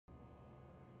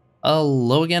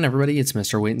Hello again, everybody. It's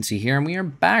MrWait&See here, and we are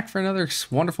back for another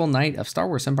wonderful night of Star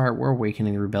Wars Empire War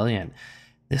Awakening Rebellion,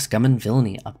 the Scum and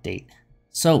Villainy update.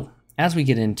 So, as we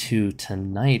get into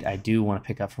tonight, I do want to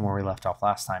pick up from where we left off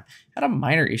last time. Had a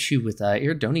minor issue with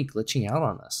Iridoni glitching out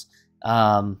on us.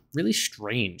 Really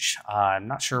strange. I'm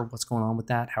not sure what's going on with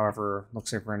that. However,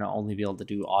 looks like we're going to only be able to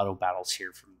do auto battles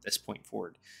here from this point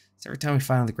forward. So every time we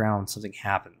find on the ground, something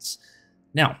happens.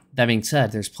 Now, that being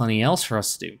said, there's plenty else for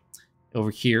us to do. Over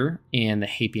here in the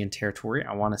Hapian territory,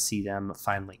 I want to see them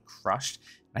finally crushed.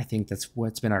 I think that's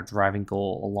what's been our driving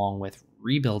goal, along with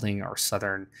rebuilding our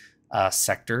southern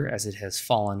sector, as it has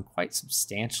fallen quite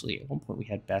substantially. At one point, we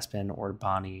had Bespin,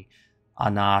 Ordbani,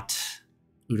 Anat,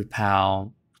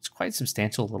 Utapau. It's quite a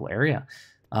substantial little area.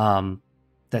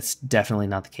 That's definitely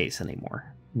not the case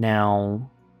anymore. Now,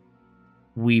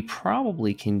 we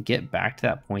probably can get back to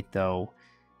that point, though,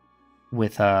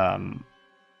 with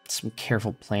some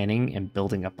careful planning and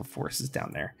building up of forces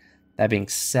down there. That being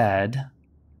said,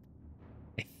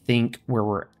 I think where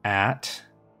we're at...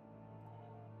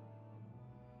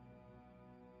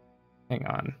 Hang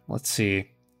on, let's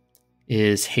see.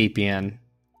 Is Hapian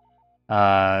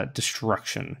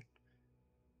destruction.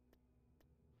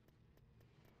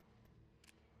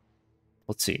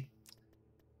 Let's see.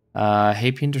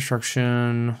 Hapian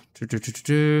destruction.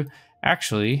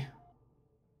 Actually,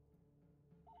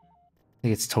 I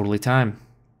think it's totally time.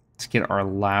 Let's get our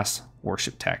last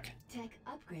warship tech. Tech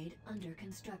upgrade under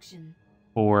construction.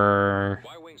 Or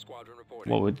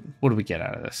what do we get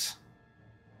out of this?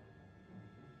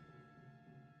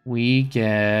 We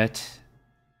get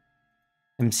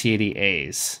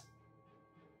MC-80As.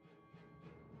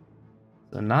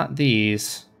 So not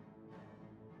these.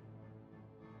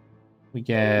 We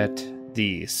get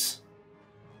these.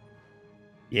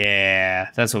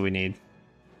 Yeah, that's what we need.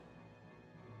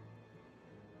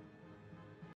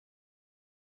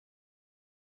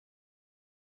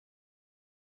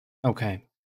 Okay,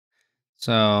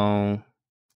 so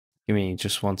give me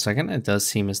just 1 second. It does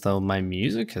seem as though my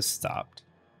music has stopped.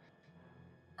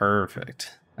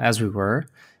 Perfect. As we were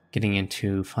getting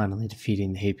into finally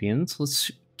defeating the Hapians, let's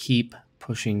keep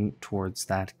pushing towards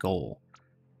that goal.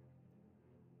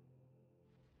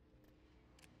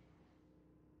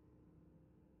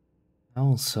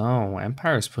 Oh, so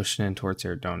Empire's pushing in towards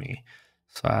Iridoni.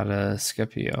 Sada,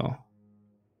 Scipio.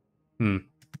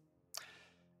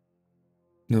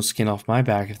 No skin off my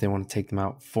back if they want to take them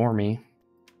out for me.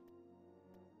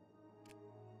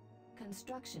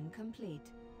 Construction complete.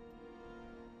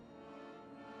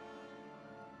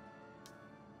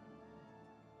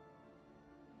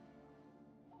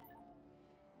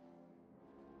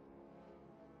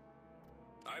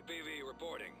 IPV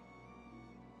reporting.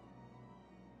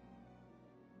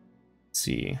 Let's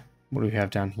see. What do we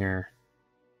have down here?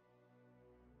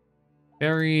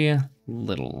 Very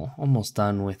little. Almost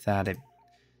done with that.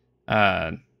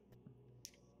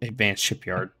 Advanced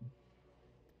shipyard.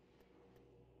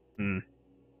 The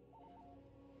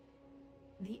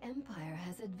Empire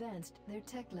has advanced their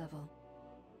tech level.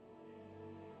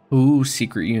 Ooh,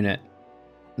 secret unit.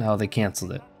 No, they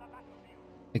canceled it.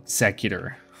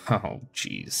 Executor. Oh,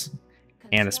 jeez.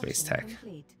 And a space tech.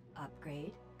 Complete.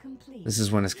 Upgrade complete. This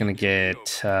is when it's going to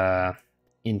get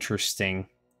interesting.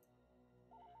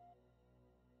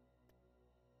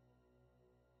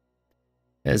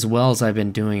 As well as I've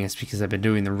been doing, it's because I've been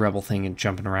doing the rebel thing and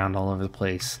jumping around all over the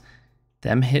place.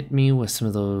 Them hit me with some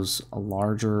of those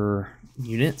larger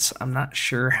units. I'm not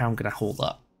sure how I'm going to hold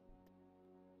up.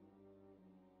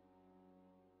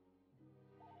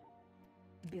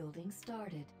 Building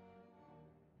started.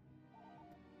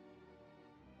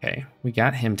 Okay, we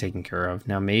got him taken care of.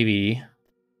 Now maybe...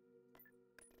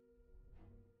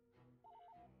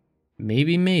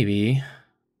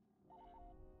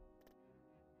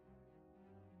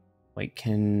 Wait,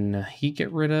 can he get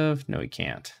rid of... No, he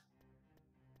can't.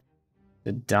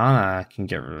 The Donna can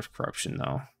get rid of corruption,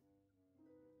 though.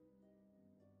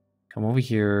 Come over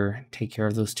here, take care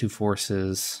of those two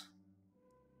forces.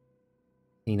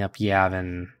 Clean up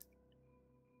Yavin.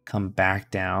 Come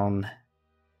back down.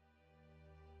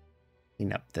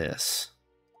 Clean up this.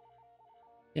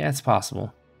 Yeah, it's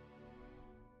possible.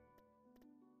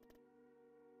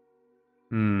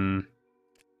 Y-Wing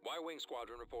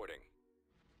Squadron reporting.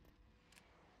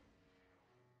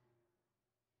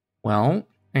 Well,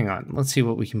 hang on. Let's see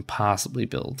what we can possibly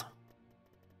build.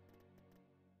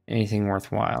 Anything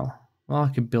worthwhile. Well, I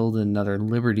could build another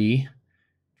Liberty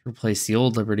to replace the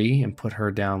old Liberty and put her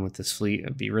down with this fleet.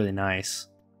 It'd be really nice.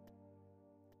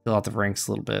 Fill out the ranks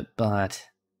a little bit, but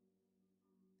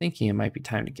thinking it might be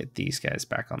time to get these guys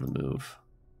back on the move.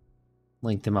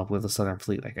 Link them up with the Southern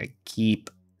Fleet like I keep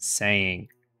saying.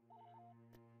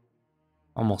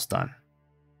 almost done.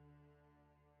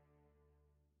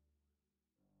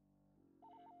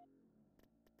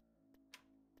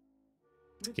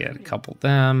 Get a couple of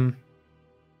them.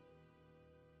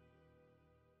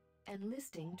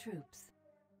 Enlisting troops.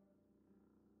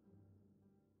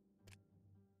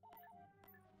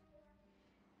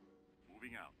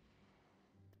 Moving out.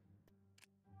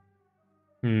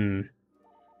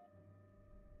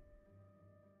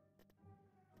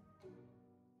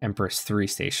 Empress 3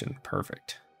 station.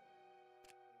 Perfect.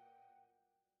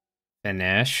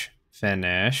 Finish.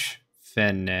 Finish.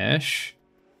 Finish.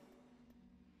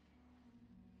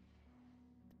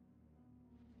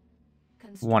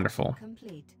 Wonderful.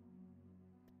 Complete.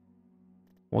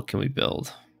 What can we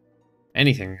build?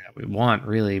 Anything that we want,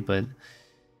 really, but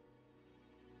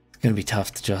it's going to be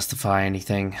tough to justify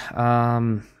anything.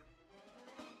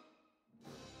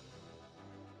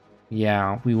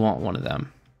 Yeah, we want one of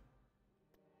them.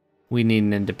 We need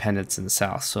an independence in the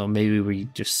south, so maybe we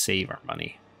just save our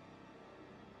money.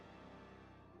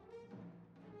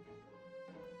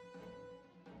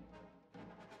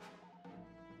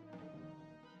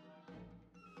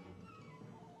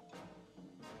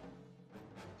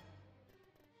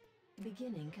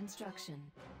 Beginning construction.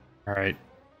 All right.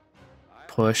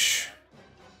 Push.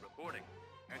 Reporting.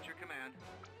 At your command.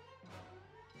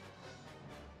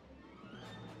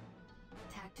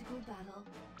 Tactical battle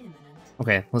imminent.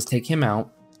 Okay, let's take him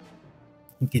out.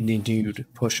 Continue to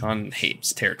push on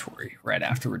Habe's territory right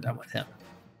after we're done with him.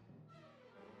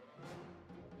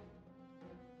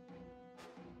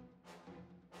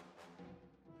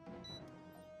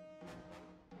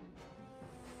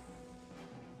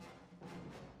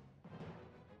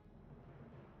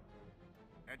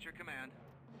 At your command.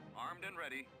 Armed and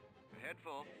ready. Head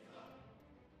full.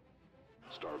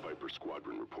 Star Viper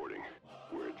Squadron reporting.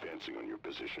 We're advancing on your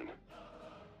position.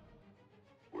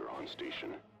 We're on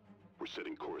station. We're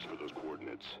setting course for those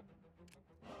coordinates.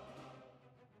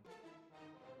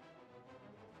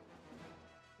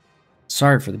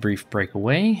 Sorry for the brief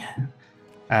breakaway.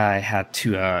 I had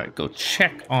to go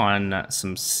check on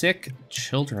some sick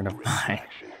children of mine.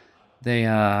 They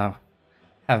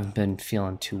haven't been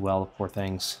feeling too well, the poor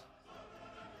things.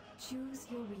 Choose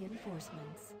your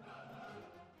reinforcements.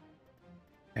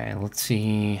 Okay, let's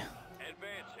see.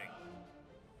 Advancing.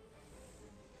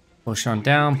 Push on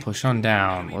down, push on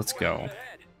down. Let's go. Ahead.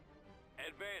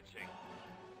 Advancing.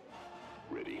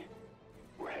 Ready.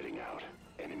 We're heading out.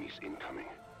 Enemies incoming.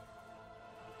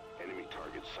 Enemy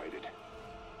target sighted.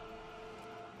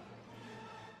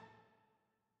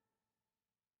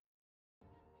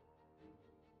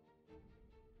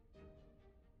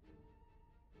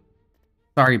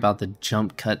 Sorry about the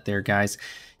jump cut there, guys.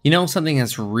 You know something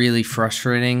that's really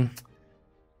frustrating?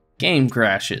 Game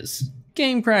crashes.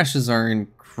 Game crashes are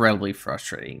incredibly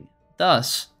frustrating.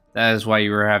 Thus, that is why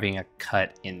you were having a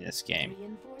cut in this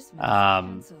game.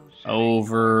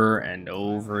 Over and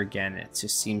over again. It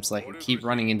just seems like I keep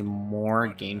running into more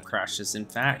game crashes. In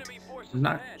fact, I'm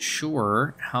not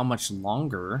sure how much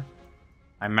longer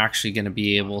I'm actually going to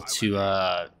be able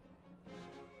to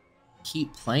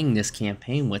keep playing this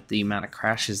campaign with the amount of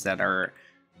crashes that are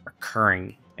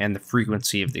occurring and the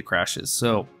frequency of the crashes.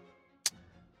 So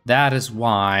that is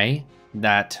why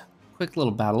that quick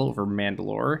little battle over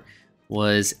Mandalore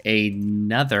was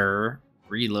another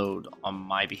reload on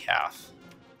my behalf.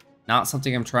 Not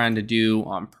something I'm trying to do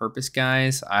on purpose,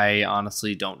 guys. I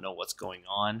honestly don't know what's going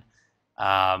on.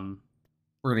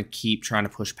 We're going to keep trying to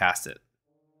push past it.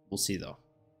 We'll see, though.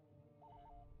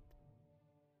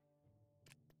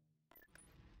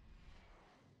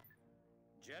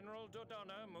 General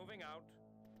Dodonna moving out.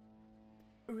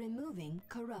 Removing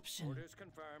corruption. Orders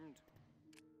confirmed.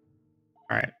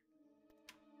 All right.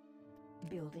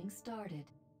 Building started.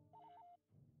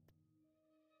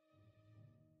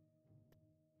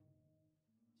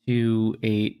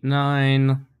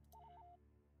 $289.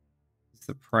 What's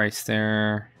the price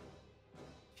there?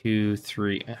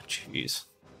 2-3. Oh, jeez.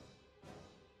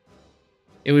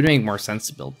 It would make more sense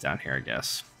to build down here, I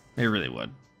guess. It really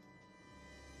would.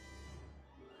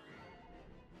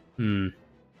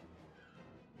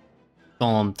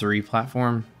 Golem 3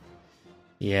 platform.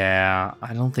 Yeah,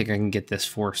 I don't think I can get this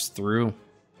force through.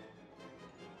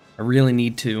 I really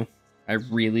need to. I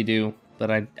really do.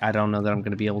 But I don't know that I'm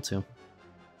going to be able to.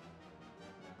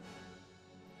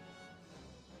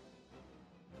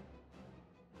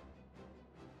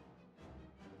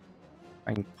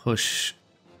 I can push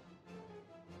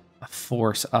a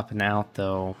force up and out,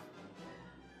 though.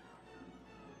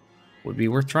 Would be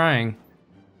worth trying.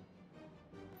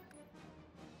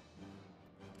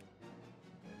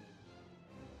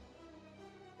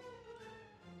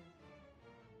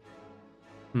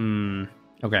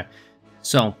 Okay,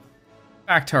 so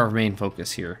back to our main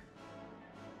focus here.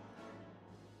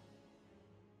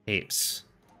 Apes.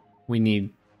 We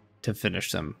need to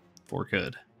finish them for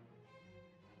good.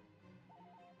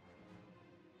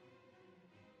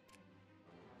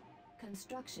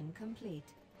 Construction complete.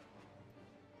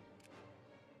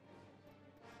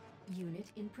 Unit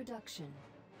in production.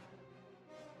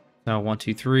 So 1,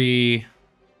 2, 3,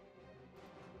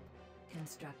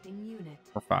 Constructing unit.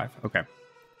 4, 5. Okay.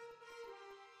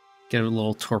 Get a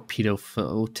little torpedo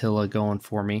flotilla going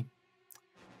for me.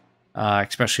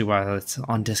 Especially while it's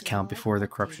on discount before the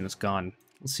corruption is gone.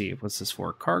 Let's see, what's this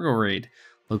for? Cargo raid.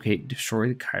 Locate, destroy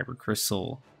the Kyber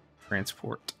crystal.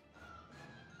 Transport.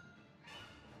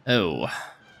 Oh.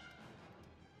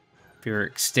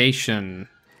 Pyrrhic station.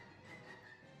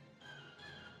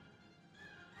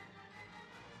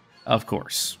 Of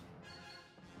course.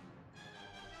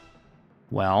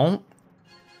 Well,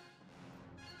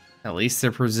 at least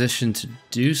they're positioned to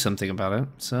do something about it.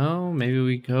 So maybe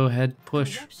we go ahead and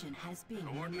push. Corruption has been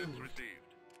Coordinates removed. received.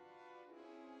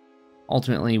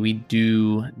 Ultimately, we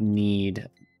do need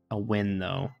a win,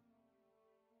 though.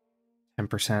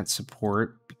 10%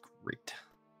 support would be great.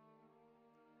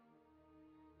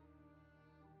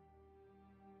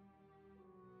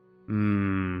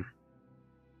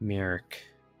 Merrick.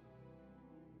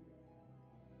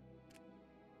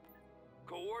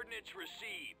 Coordinates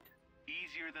received.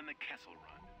 Easier than the Kessel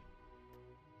Run.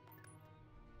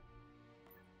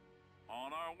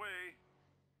 On our way.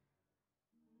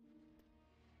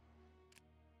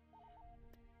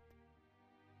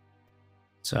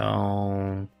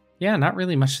 So, yeah, not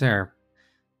really much there.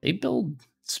 They build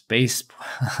space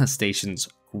stations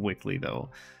quickly, though.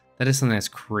 That is something that's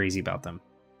crazy about them.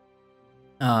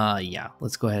 Yeah,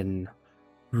 let's go ahead and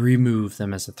remove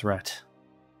them as a threat.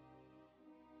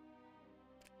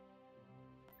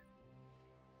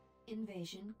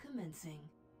 Invasion commencing.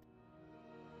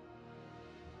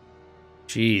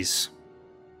 Jeez.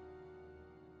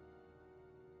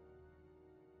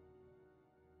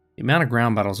 The amount of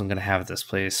ground battles I'm going to have at this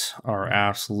place are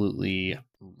absolutely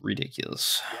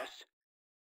ridiculous. Yes,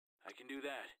 I can do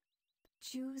that.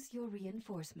 Choose your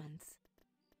reinforcements.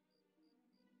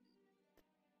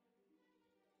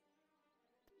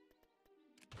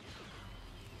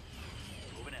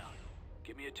 Moving out.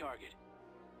 Give me a target.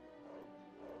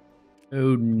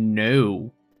 Oh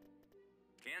no.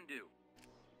 Can do.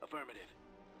 Affirmative.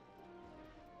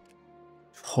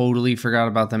 Totally forgot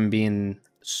about them being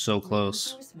so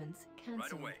close. Reinforcements Right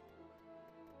cancelled. away.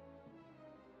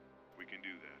 We can do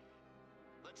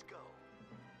that. Let's go.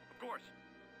 Of course.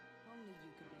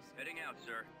 Heading out,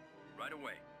 sir. Right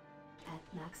away. At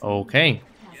maximum Okay.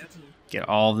 capacity. Get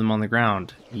all of them on the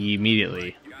ground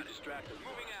immediately. You got distracted.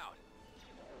 Moving out.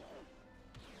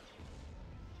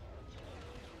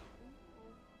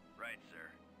 Right,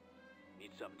 sir.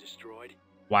 Need something destroyed?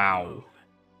 Wow. Move.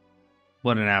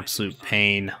 What an absolute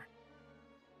pain.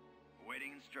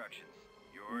 Awaiting instructions.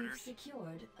 Your We've orders.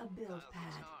 secured a build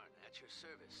pad. At your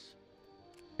service.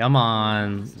 Come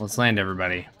on. Let's land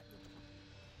everybody.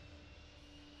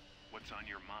 What's on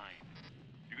your mind?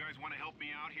 You guys want to help me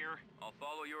out here? I'll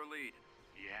follow your lead.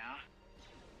 Yeah?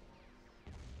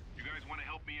 You guys want to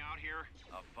help me out here?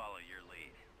 I'll follow your lead.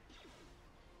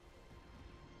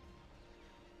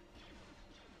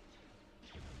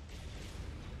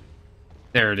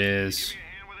 There it Give is. me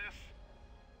a hand with this?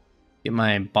 Get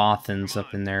my Bothans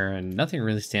up in there, and nothing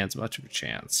really stands much of a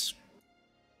chance.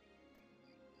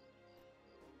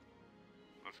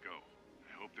 Let's go.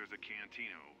 I hope there's a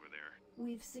cantina over there.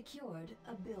 We've secured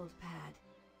a build pad.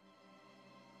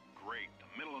 Great.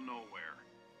 The middle of nowhere.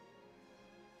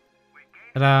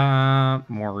 Ta-da!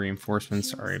 More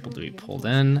reinforcements are able to be pulled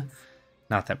in.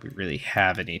 Not that we really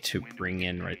have any to bring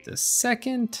in right this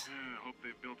second. Hope they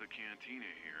built a cantina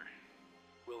here.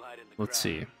 We'll hide in the Let's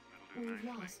crowd. see. That'll do We've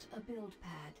nicely. lost a build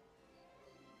pad.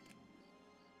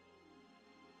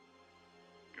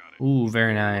 Got it. Ooh,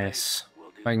 very nice.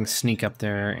 We'll do If I can the rest. sneak up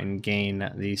there and gain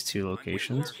these two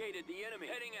locations. We've located the enemy.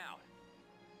 Heading out.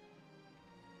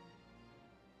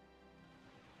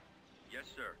 Yes,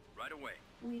 sir. Right away.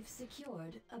 We've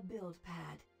secured a build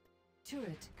pad.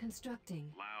 Turret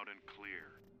constructing. Loud and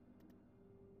clear.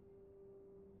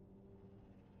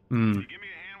 Hmm. Can you give me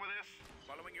a hand with this?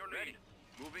 Following your lead.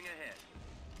 Moving ahead.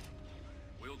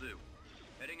 Will do.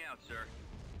 Heading out, sir.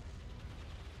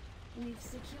 We've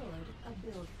secured a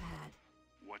build pad.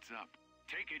 What's up?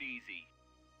 Take it easy.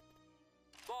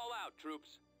 Fall out,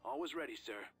 troops. Always ready,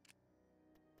 sir.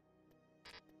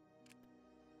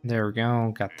 There we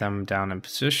go. Got them down in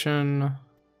position.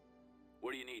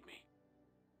 Where do you need me?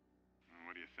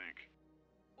 What do you think?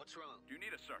 What's wrong? Do you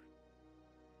need us, sir?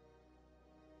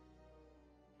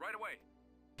 Right away.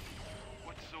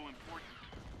 What's so important?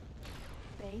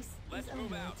 Base Let's is move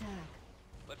under out. attack.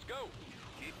 Let's go.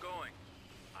 Keep going.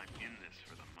 I'm in this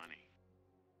for the money.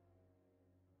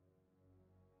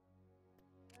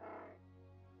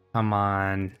 Come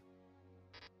on.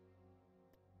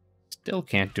 Still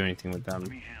can't do anything with them. Let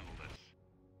me handle this.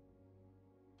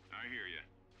 I hear you.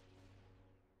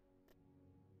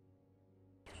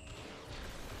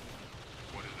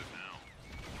 What is it now?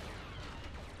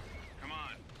 Come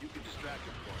on. You can distract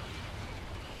him for us.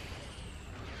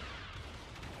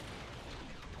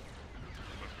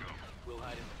 Let's go. We'll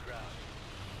hide in the crowd.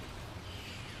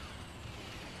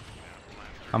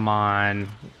 Come on.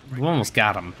 We almost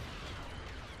got him.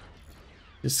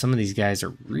 Just some of these guys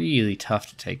are really tough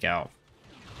to take out.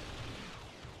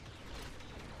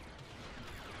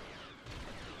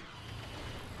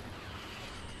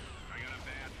 I got a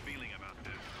bad feeling about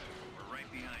this. We're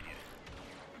right behind you.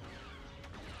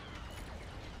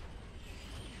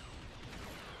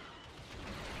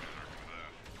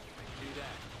 Do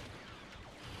that.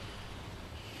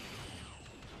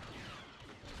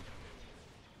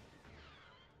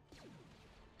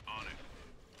 On it.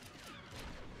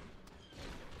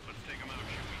 Let's take him out,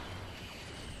 shall we?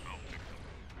 I'll fix him.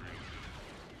 Real good.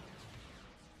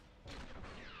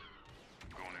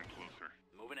 Going in closer.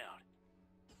 Moving out.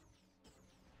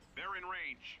 They're in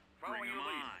range. Following Bring your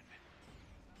them lead. on.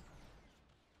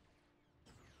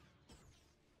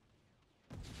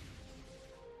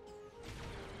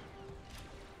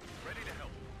 Ready to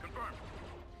help. Confirmed.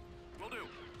 Will do.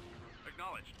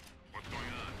 Acknowledged. What's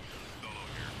going on? Solo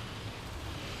here.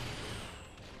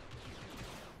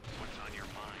 What's on your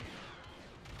mind?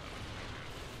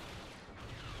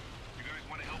 You guys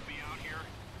want to help me out here?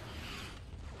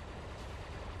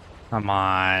 Come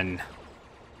on.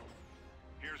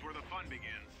 Here's where the fun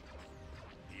begins.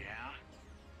 Yeah?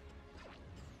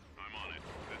 I'm on it.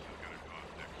 This is gonna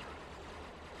cost extra.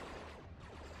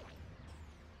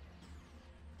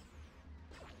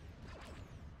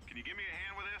 Can you give me a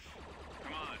hand with this?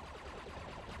 Come on.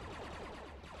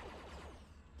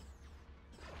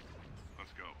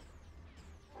 Let's go.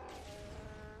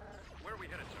 Where are we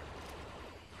headed, sir?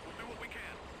 We'll do what we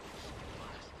can.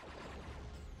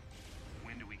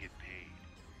 When do we get paid?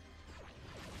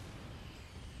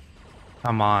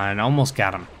 Come on. Almost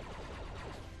got him.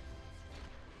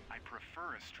 I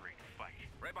prefer a straight fight.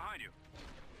 Right behind you.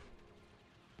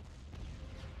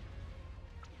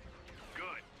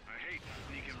 Good. I hate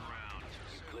sneaking around.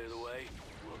 You clear the way,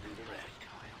 we'll do the rest.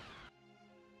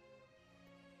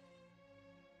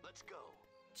 Let's go.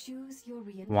 Choose your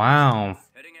reinforcements. Wow.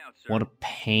 Heading out, sir. What a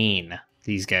pain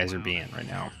these guys are being right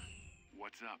now.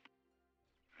 What's up?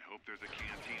 I hope there's a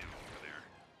canteen over there.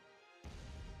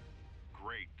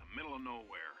 Great, the middle of nowhere.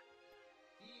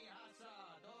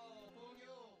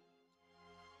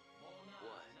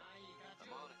 What?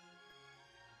 I'm on it.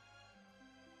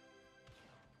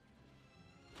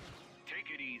 Take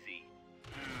it easy.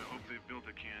 I hope they've built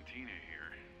a cantina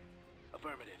here.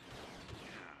 Affirmative.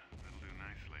 Yeah, that'll do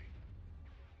nicely.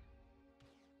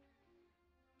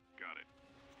 Got it.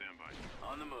 Stand by.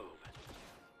 On the move.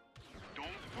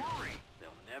 Don't worry.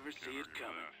 They'll never see it Never do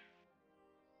coming. that.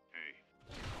 Hey.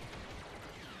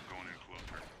 Going in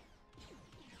closer.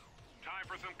 Time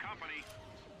for some company.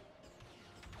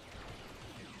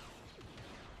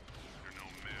 They're no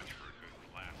match for a good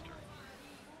blaster.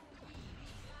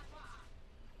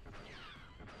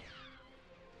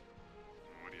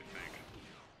 What do you think?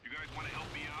 You guys want to help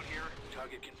me out here?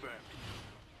 Target confirmed.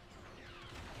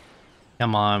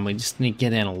 Come on. We just need to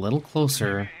get in a little Give me a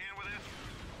closer. hand with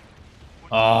this?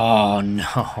 Oh,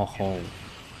 no.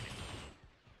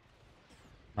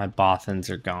 My Bothans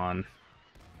are gone.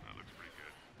 That looks pretty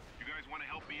good. You guys want to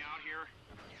help me out here?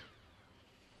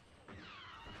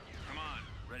 Come on,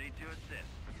 Ready to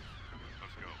assist.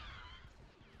 let's go.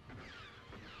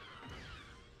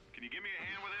 Can you give me a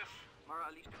hand with this? Mara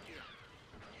listo here.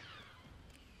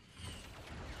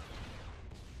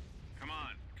 Come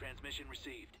on, Transmission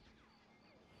received.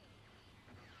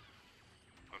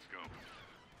 let's go.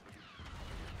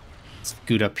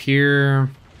 Scoot up here.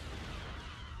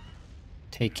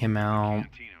 Take him out.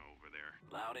 Cantina over there.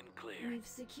 Loud and clear. We've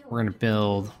secured We're gonna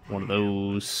build one of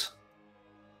those.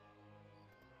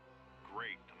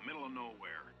 Great, the middle of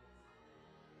nowhere.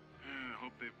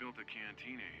 Hope they've built a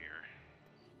cantina here.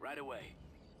 Right away.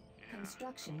 Yeah,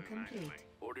 Construction that'll do complete. nicely.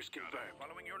 Orders confirmed.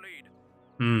 Following your lead.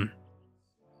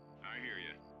 I hear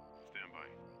you. Stand by.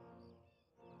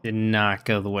 Did not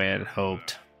go the way I'd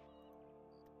hoped.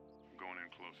 I'm going in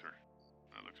closer.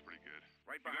 That looks pretty good.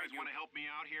 Right You guys behind you. want to help me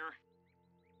out here?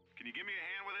 Can you give me a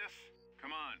hand with this?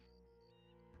 Come on.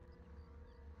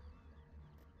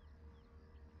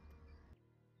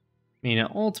 mean,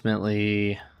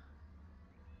 ultimately,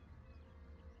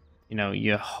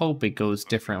 you hope it goes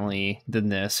differently than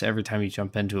this every time you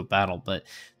jump into a battle, but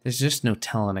there's just no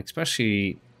telling,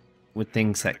 especially with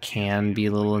things that can be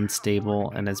a little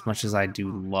unstable. And as much as I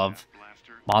do love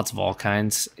mods of all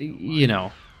kinds,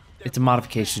 it's a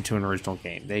modification to an original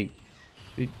game. They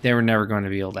were never going to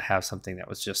be able to have something that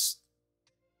was just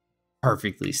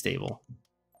perfectly stable.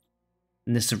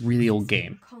 And this is a really old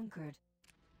game. Conquered.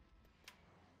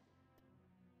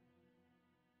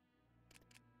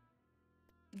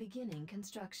 Beginning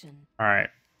construction. All right.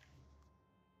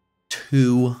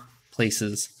 2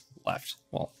 places left.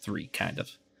 Well, 3 kind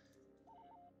of.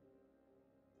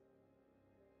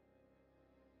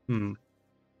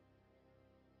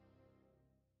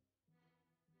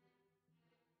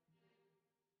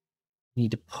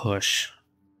 Need to push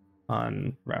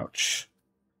on Rouch.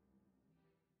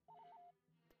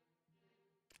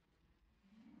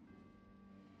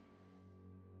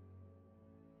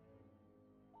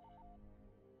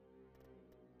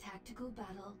 Tactical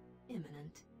battle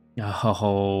imminent.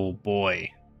 Oh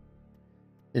boy.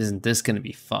 Isn't this going to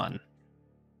be fun?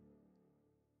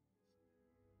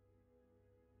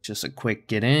 Just a quick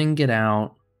get in, get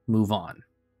out, move on.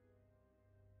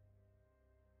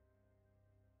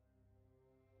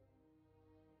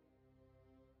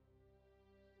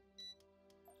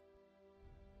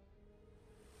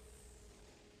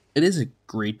 It is a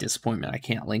great disappointment I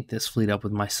can't link this fleet up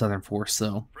with my Southern Force,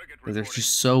 though. They're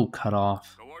just so cut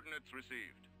off. Coordinates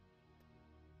received.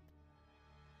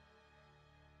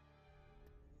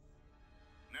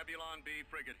 Nebulon B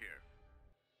frigate here.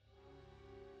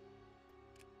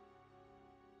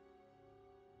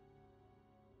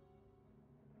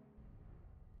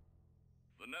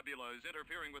 The nebula is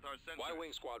interfering with our sensors.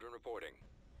 Y-Wing Squadron reporting.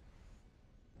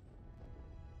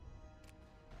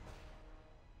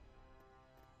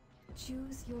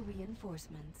 Choose your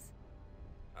reinforcements.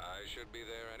 I should be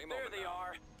there any moment. There they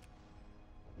are.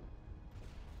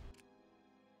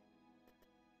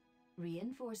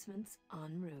 Reinforcements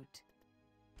en route.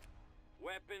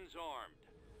 Weapons armed.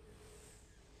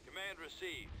 Command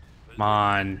received. Come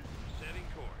on. Setting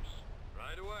course.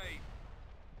 Right away.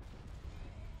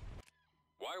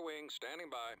 Y-Wing standing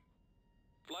by.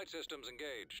 Flight systems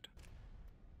engaged.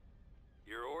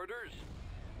 Your orders?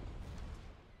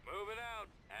 Moving out.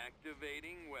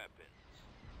 Activating weapons.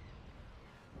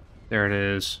 There it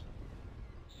is.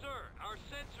 Sir, our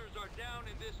sensors are down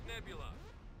in this nebula.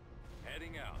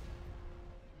 Heading out.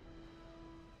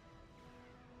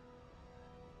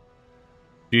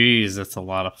 Jeez, that's a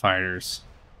lot of fighters.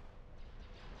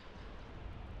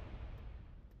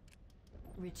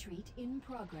 Retreat in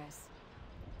progress.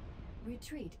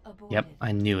 Retreat aborted. Yep,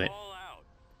 I knew it. All out.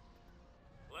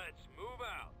 Let's move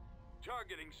out.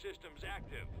 Targeting systems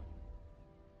active.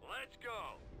 Let's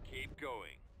go. Keep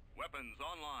going. Weapons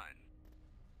online.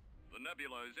 The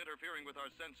nebula is interfering with our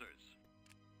sensors.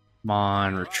 Come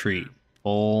on, retreat.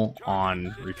 Full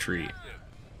on retreat.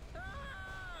 Active.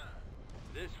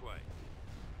 This way.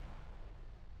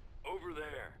 Over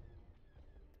there.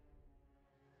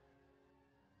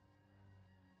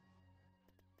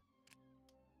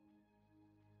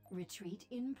 Retreat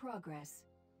in progress.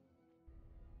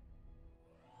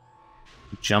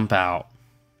 Jump out.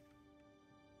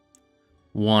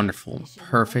 Wonderful.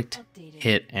 Perfect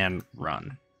hit and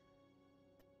run.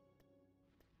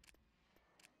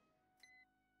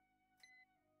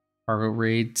 Cargo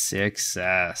raid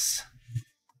success.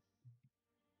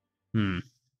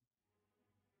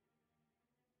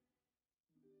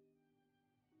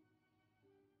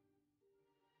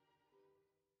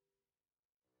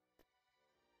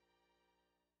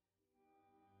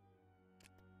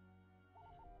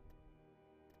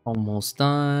 Almost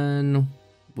done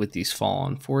with these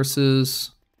fallen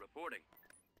forces. Reporting.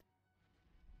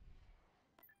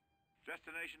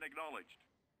 Destination acknowledged.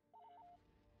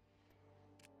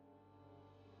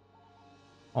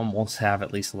 Almost have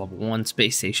at least a level 1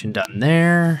 space station done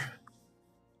there.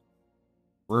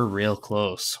 We're real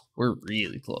close. We're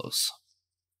really close.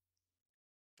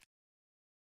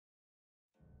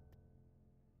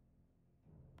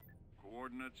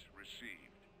 Coordinates received.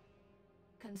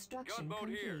 Construction Gunboat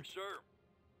complete. here, sir.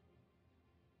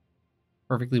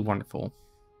 Perfectly wonderful.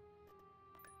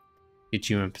 Get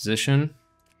you in position.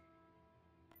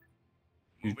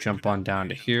 You jump on down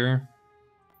to here.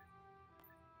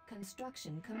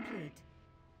 Construction complete.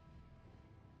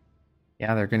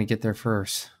 Yeah, they're going to get there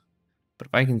first. But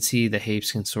if I can see the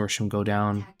Hapes Consortium go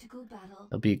down, Tactical battle.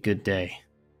 it'll be a good day.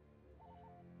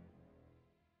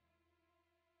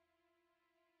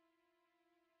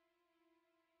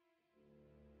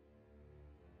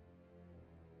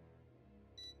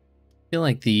 feel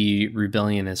like the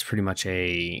Rebellion is pretty much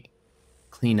a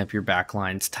clean up your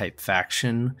backlines type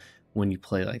faction when you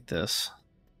play like this.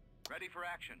 Ready for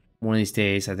action. One of these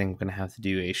days, I think I'm going to have to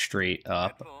do a straight Head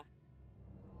up full.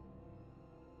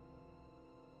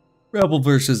 Rebel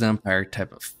versus Empire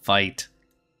type of fight.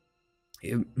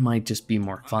 It might just be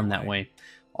more fun that way.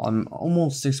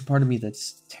 There's a part of me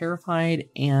that's terrified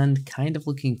and kind of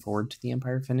looking forward to the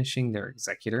Empire finishing their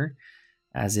Executor,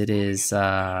 as it is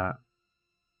going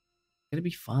to be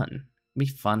fun. It'll be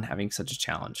fun having such a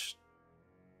challenge.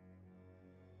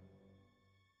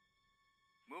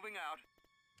 Moving out.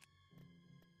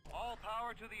 All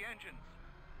power to the engines.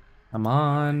 Come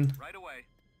on. Right away.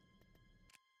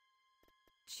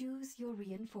 Choose your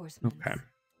reinforcements. Okay.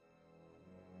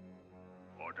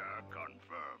 Order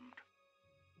confirmed.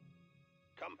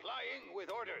 Complying with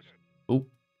orders. Oh,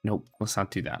 nope. Let's not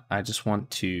do that. I just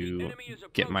want to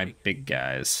get my big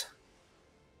guys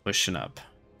pushing up.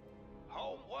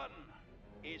 Home 1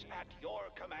 is at your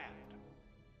command.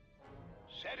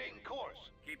 Setting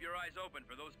course. Keep your eyes open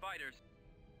for those fighters.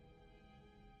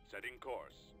 Setting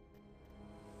course.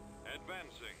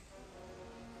 Advancing.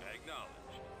 Acknowledged.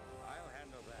 I'll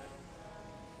handle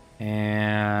that.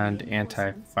 And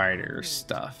anti-fighter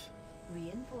stuff.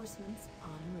 Reinforcements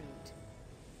en route.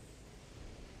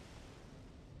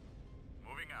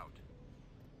 Moving out.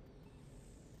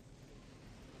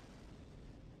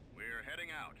 We're heading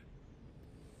out.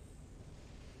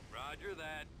 Roger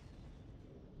that.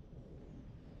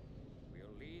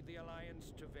 We'll lead the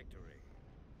Alliance to victory.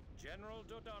 General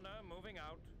Dodonna moving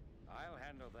out. I'll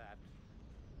handle that.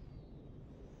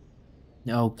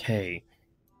 Okay.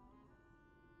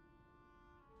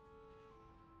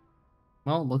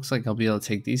 Well, it looks like I'll be able to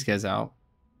take these guys out.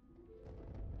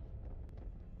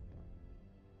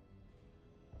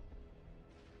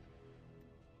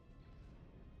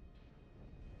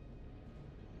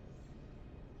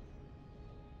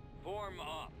 Form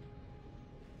up.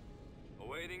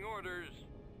 Awaiting orders.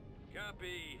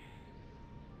 Copy.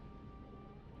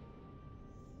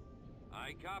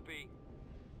 I copy.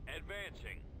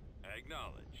 Advancing.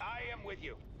 Acknowledge. I am with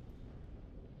you.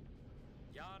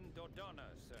 Jan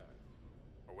Dodonna, sir.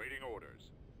 Awaiting orders.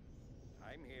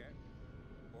 I'm here.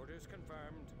 Orders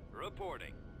confirmed.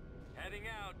 Reporting. Heading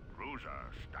out.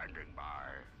 Cruiser standing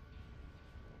by.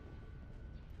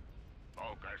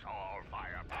 Focus all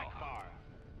firepower. Akbar,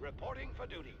 reporting for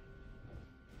duty.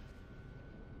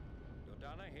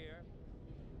 Dodonna here.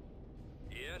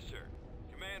 Yes, sir.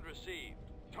 Command received.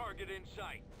 Target in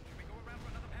sight. Should we go around for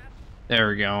another pass? There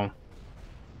we go.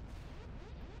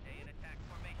 Stay in attack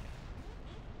formation.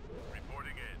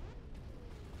 Reporting in.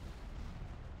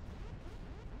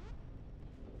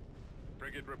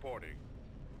 Frigate reporting.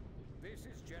 This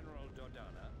is General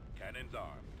Dodonna. Cannons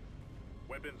armed.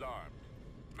 Weapons armed.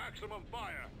 Maximum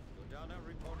fire. Dodonna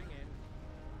reporting in.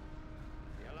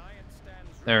 The Alliance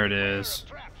stands ready. There it is.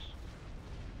 Traps.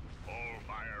 All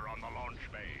fire on the launch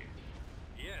bay.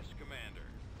 Yes, Commander.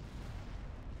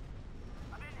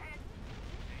 I'm in head.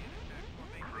 Stay in attack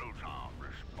formation. Cruiser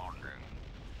responding.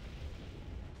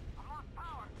 I'm lost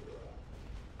power.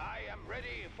 I am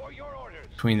ready for your orders.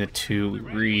 Between the two, we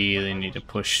really need to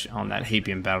push on that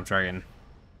Hapian Battle Dragon.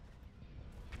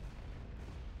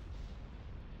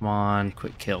 Come on,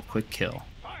 quick kill, quick kill.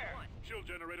 Fire. Shield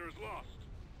generator is lost.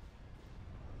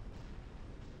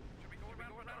 Should we go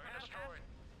around for another pass?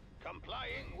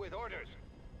 Complying with orders.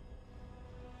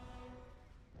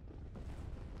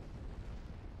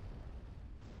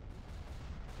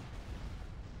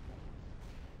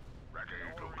 Ready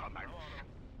to commence.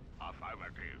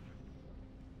 Affirmative.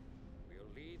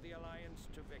 We'll lead the Alliance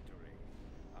to victory.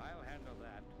 I'll handle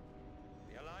that.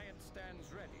 The Alliance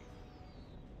stands ready.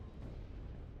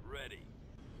 Ready.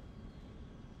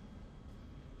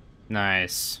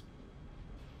 Nice.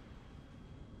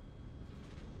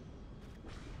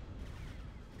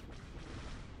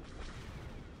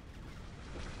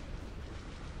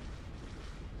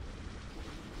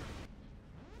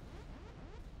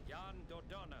 Jan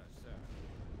Dodonna, sir.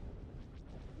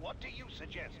 What do you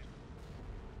suggest?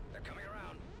 They're coming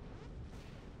around.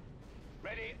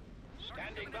 Ready.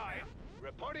 Standing by.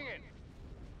 Reporting in.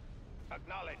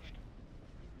 Acknowledged.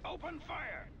 Open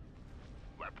fire.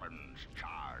 Weapons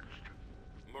charged.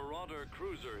 Marauder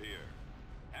cruiser here.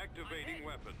 Activating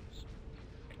weapons.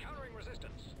 Encountering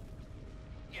resistance.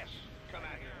 Yes,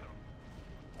 Commander.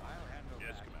 I'll handle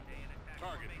Yes, that. Commander.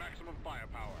 Target maximum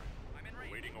firepower. I'm in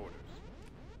range. Awaiting orders.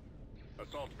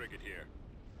 Assault frigate here.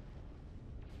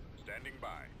 Standing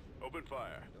by. Open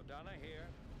fire. Dodonna here.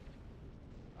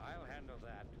 I'll handle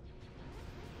that.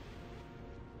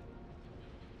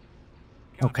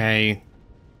 Okay.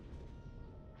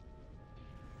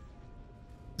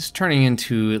 turning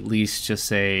into at least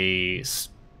just a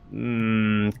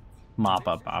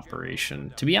mop-up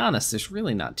operation. To be honest, there's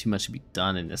really not too much to be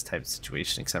done in this type of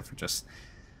situation except for just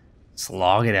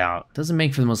slog it out. Doesn't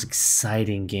make for the most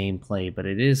exciting gameplay, but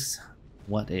it is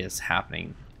what is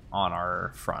happening on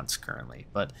our fronts currently.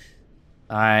 But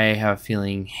I have a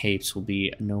feeling Hapes will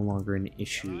be no longer an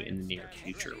issue in the near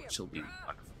future, which will be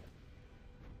wonderful.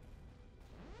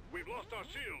 We've lost our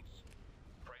shields.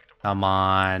 Come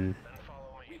on.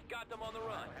 We've got them on the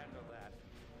run.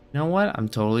 You know what? I'm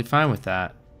totally fine with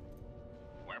that.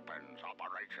 Weapons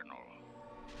operational.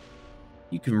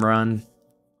 You can run.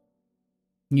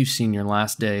 You've seen your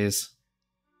last days.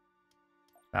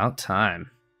 About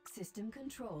time. System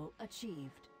control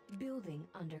achieved. Building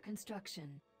under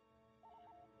construction.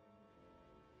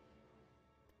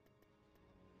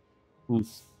 Oof.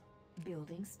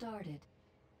 Building started.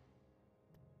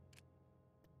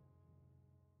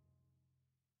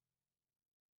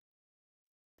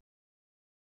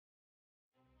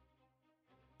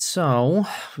 So,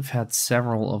 we've had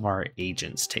several of our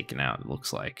agents taken out, it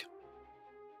looks like.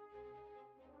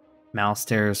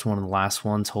 Malstair is one of the last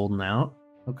ones holding out.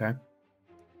 Okay.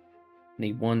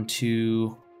 Need 1,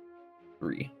 2,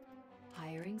 3.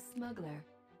 Hiring smuggler.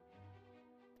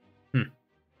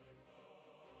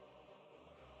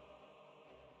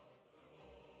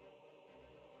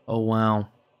 Oh, wow.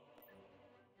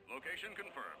 Location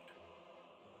confirmed.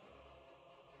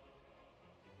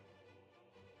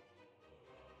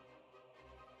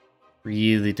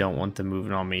 Really don't want them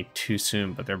moving on me too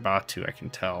soon, but they're about to, I can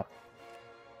tell.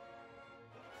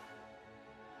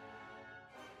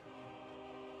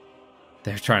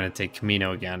 They're trying to take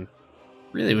Camino again.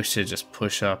 Really wish they'd just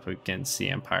push up against the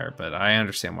Empire, but I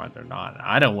understand why they're not.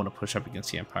 I don't want to push up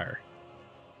against the Empire.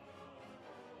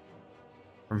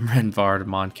 From Renvar to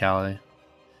Mon Cali.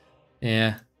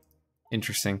 Yeah,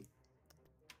 interesting.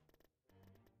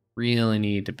 Really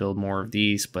need to build more of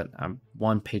these, but I'm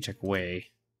one paycheck away.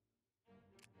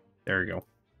 There we go.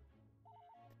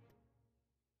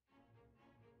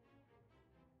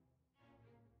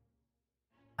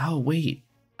 Oh, wait.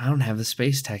 I don't have the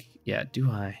space tech yet,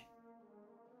 do I?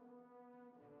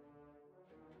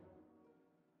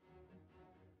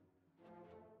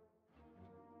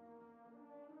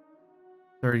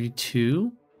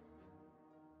 $32?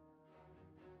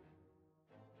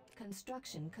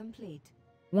 Construction complete.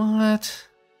 What?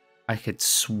 I could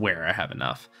swear I have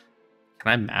enough.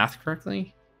 Can I math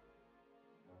correctly?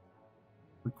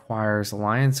 Requires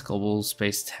Alliance Global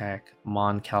Space Tech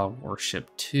Mon Cal Warship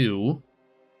 2.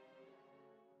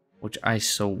 Which I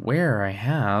swear I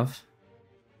have.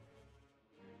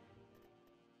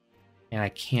 And I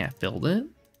can't build it?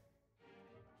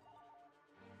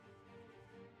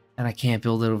 And I can't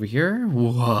build it over here?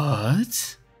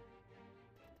 What?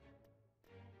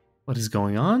 What is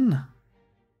going on?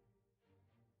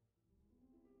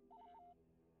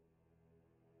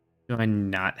 Do I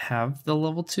not have the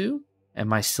level 2?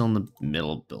 Am I still in the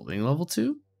middle of building level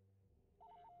 2?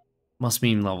 Must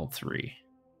mean level 3.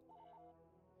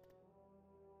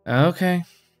 Okay.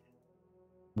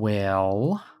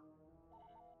 Well.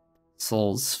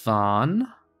 Souls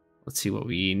fun. Let's see what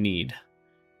we need.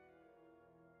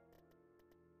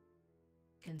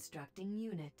 Constructing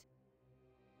unit.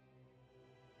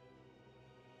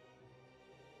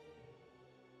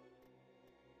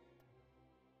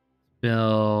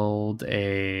 Build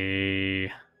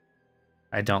a...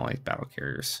 I don't like battle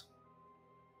carriers.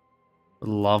 Would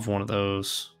love one of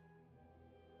those.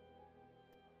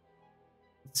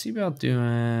 Let's see about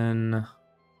doing...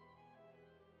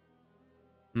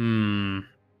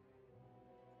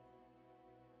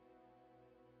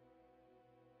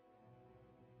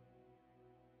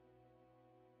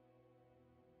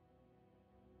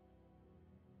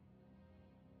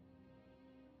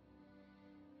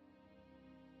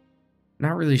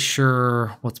 Not really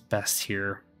sure what's best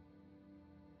here.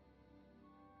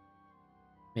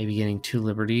 Maybe getting 2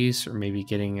 liberties, or maybe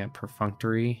getting a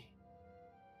perfunctory.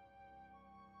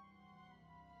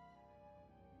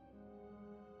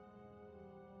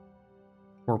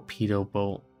 Torpedo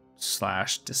boat /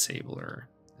 disabler.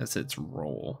 That's its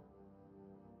role.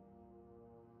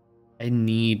 I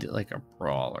need like a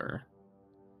brawler.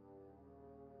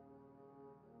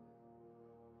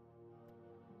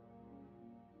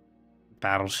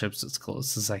 Battleships as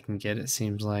close as I can get, it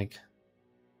seems like.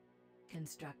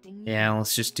 Constructing Yeah,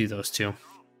 let's just do those two.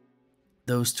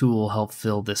 Those two will help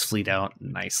fill this fleet out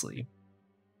nicely.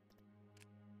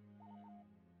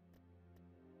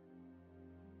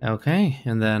 Okay,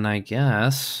 and then I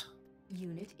guess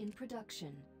unit in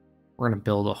production. we're gonna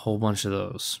build a whole bunch of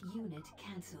those. Unit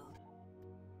cancelled.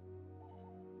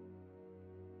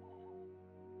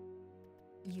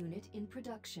 Unit in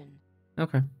production.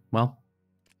 Okay, well.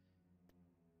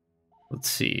 Let's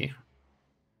see.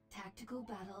 Tactical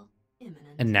battle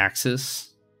imminent. And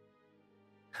Naxos.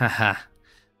 Haha.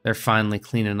 They're finally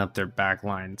cleaning up their back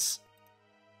lines.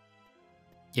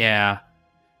 Yeah.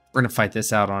 We're gonna fight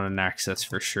this out on a Naxos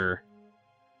for sure.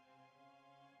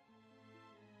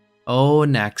 Oh,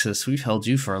 Naxos, we've held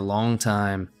you for a long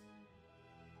time.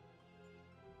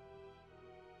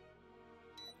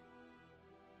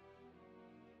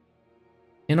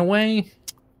 In a way,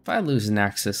 if I lose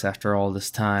Naxos after all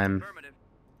this time,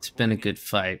 it's been a good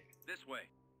fight. This way.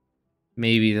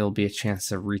 Maybe there'll be a chance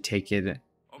to retake it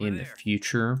in the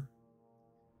future.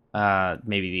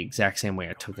 Maybe the exact same way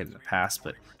I took it in the past,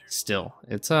 but still,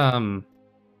 it's I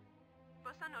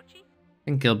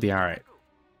think it'll be alright.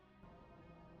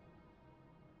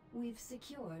 We've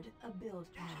secured a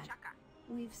build pad.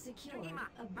 We've secured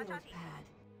a build pad.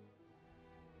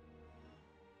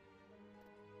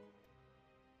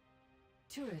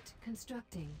 Turret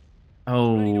constructing.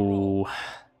 Oh,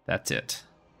 that's it.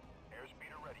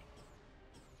 Airspeeder ready.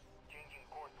 Changing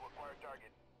course to acquire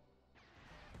target.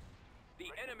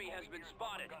 The enemy has been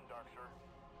spotted. Gundark, sir.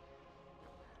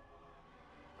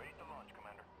 Ready to launch,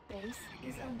 Commander. Base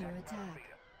is under attack.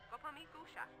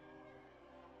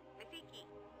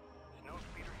 Snow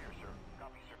speeder here, sir.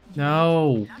 Copy, sir.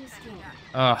 No. Destroyed.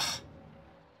 Ugh.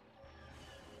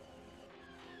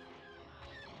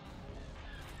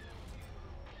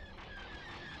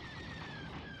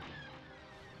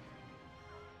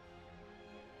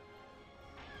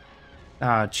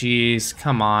 Oh, jeez.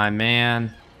 Come on,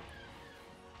 man.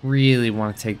 Really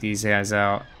want to take these guys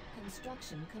out.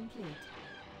 Construction complete.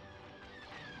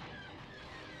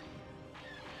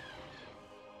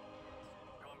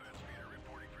 Combat speeder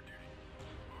reporting for duty.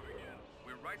 Moving in.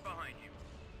 We're right behind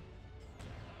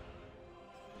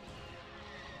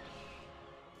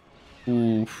you.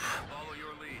 Oof. Follow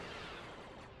your lead.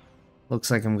 Looks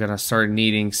like I'm gonna start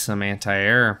needing some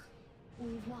anti-air.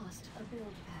 We've lost a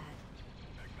build pad.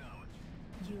 Acknowledge.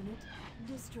 Unit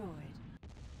destroyed.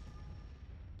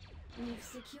 We've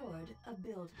secured a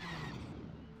build pad.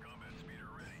 Combat speeder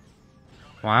ready.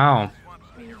 Wow.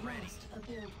 We've lost a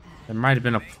build pad. There might have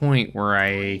been a point where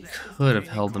I could have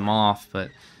held them off, but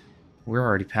we're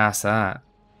already past that.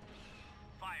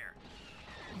 Fire.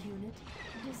 Unit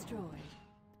destroyed.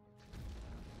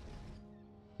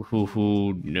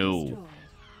 Ooh, no. Destroyed.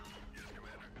 Yes,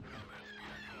 Commander.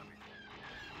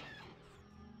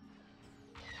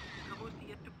 Combat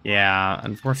speeder copy. Yeah,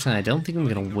 unfortunately, I don't think I'm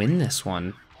gonna win this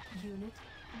one. Unit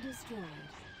destroyed.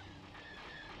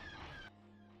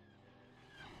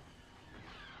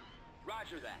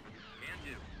 Roger that. Can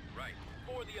do. Right.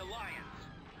 For the Alliance.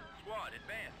 Squad,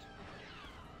 advance.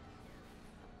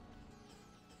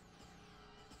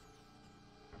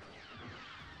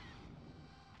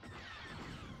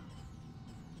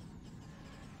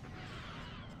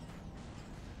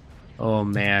 Oh,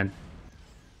 man.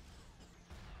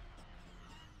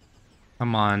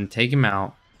 Come on, take him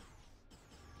out.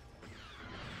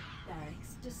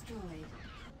 Barracks destroyed.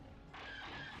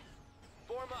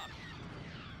 Form up.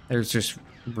 There's just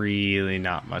really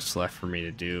not much left for me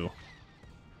to do.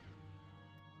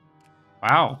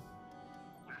 Wow.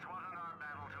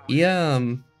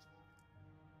 Yeah,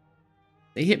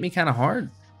 they hit me kind of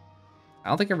hard. I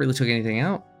don't think I really took anything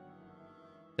out.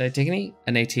 Did I take any?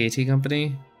 An AT-AT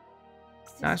company?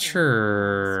 Not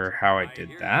sure how I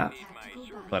did that,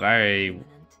 but I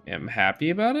am happy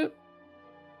about it.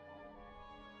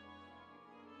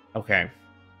 Okay.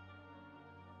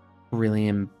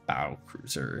 Brilliant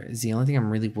battlecruiser is the only thing I'm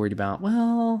really worried about.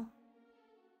 Well,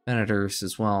 Venators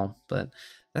as well, but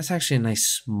that's actually a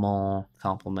nice small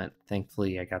compliment.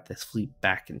 Thankfully, I got this fleet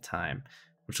back in time,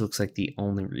 which looks like the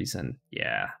only reason.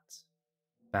 Yeah, it's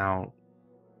about,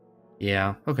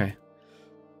 yeah, okay.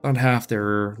 About half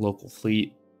their local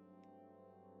fleet.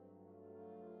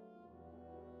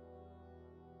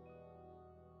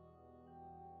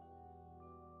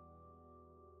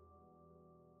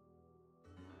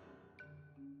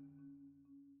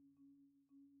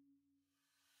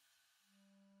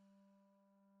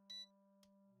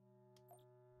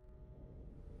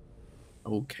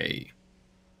 Okay.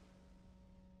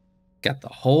 Got the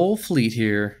whole fleet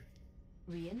here.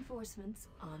 Reinforcements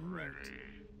en route.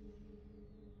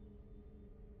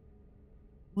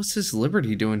 What's this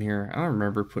Liberty doing here? I don't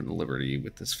remember putting Liberty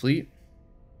with this fleet.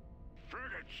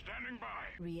 Frigate standing by.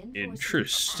 Reinforcements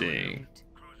Interesting. en route.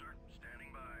 Cruiser,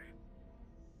 standing by.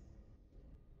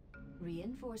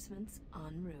 Reinforcements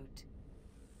en route.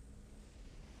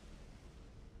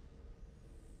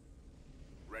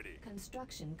 Ready.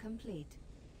 Construction complete.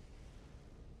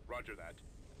 Roger that.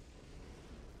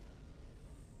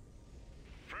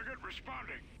 Target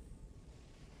responding.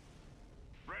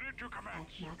 Ready to At commence.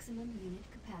 maximum unit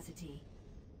capacity.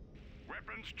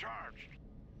 Weapons charged.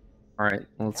 Alright,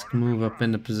 let's move up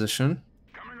into position.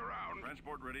 Coming around.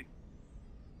 Transport ready.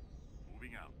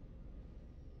 Moving out.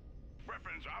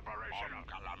 Weapons operational.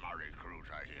 Calamari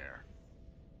cruiser here.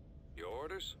 Your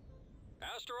orders?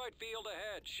 Asteroid field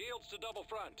ahead. Shields to double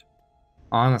front.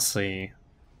 Honestly,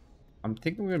 I'm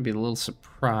thinking we're gonna be a little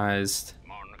surprised.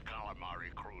 Mon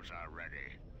Calamari cruiser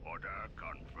ready. Order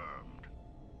confirmed.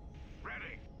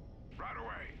 Ready. Right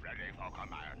away. Ready for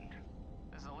command.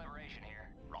 This is a liberation here.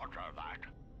 Roger that.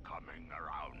 Coming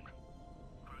around.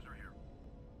 Cruiser here.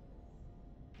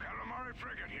 Calamari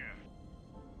frigate here.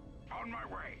 On my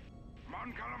way.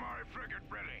 Mon Calamari frigate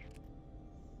ready.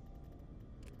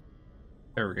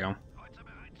 There we go.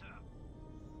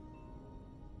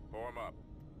 Form up.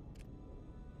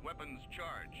 Weapons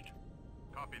charged.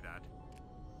 Copy that.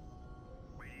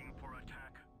 Waiting for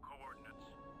attack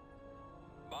coordinates.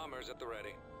 Bombers at the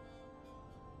ready.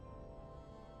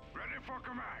 Ready for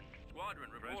command. Squadron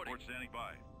reporting. Transport standing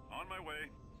by. On my way.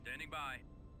 Standing by.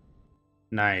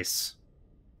 Nice.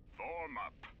 Form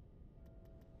up.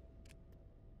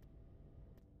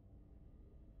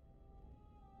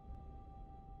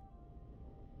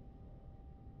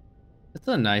 It's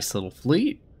a nice little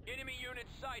fleet. Enemy unit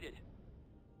sighted.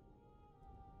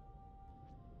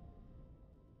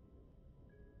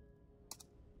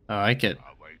 I like it.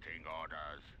 Awaiting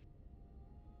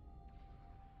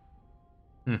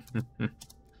orders.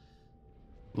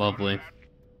 Lovely.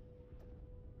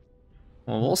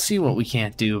 Well, we'll see what we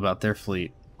can't do about their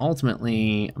fleet.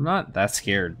 Ultimately, I'm not that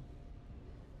scared.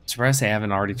 Surprised they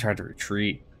haven't already tried to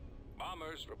retreat.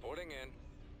 Bombers reporting in.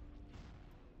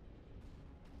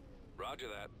 Roger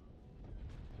that.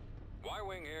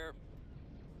 Y-wing here.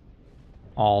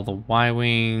 All the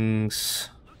Y-wings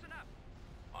Loosen up.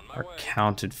 On my are way.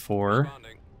 counted for.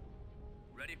 Responding.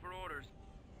 Ready for orders.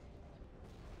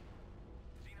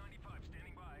 C-95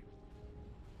 standing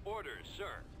by. Orders,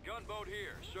 sir. Gunboat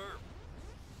here, sir.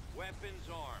 Weapons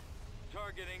armed.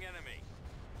 Targeting enemy.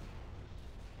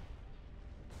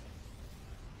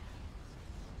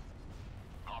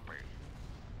 Copy.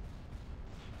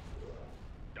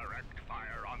 Direct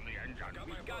fire on the engine.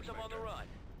 We've got them on the run.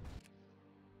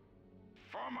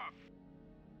 Form up.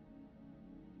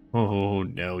 Oh,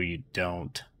 no, you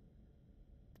don't.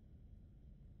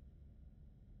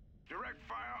 Direct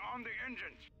fire on the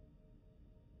engines.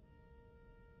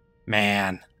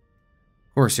 Man.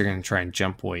 Of course you're going to try and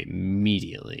jump away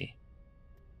immediately.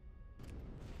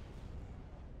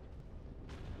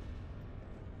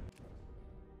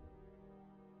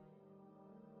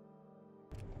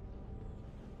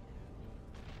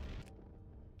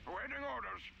 Awaiting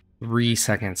orders. 3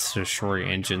 seconds to destroy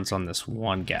engines on this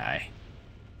one guy.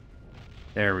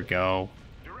 There we go.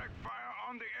 Direct fire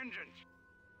on the engines.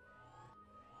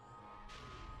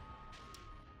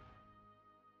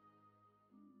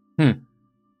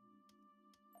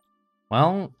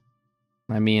 Well,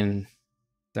 I mean,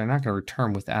 they're not going to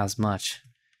return with as much.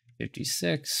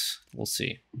 56, we'll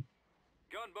see.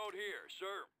 Gunboat here,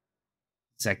 sir.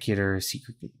 Executor,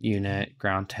 secret unit,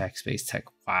 ground tech, space tech.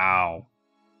 Wow.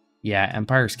 Yeah,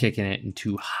 Empire's kicking it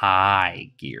into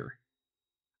high gear.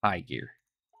 High gear.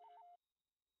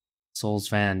 Souls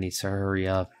Van needs to hurry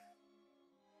up.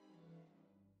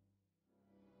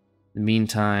 In the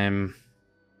meantime,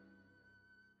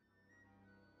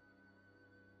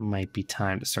 might be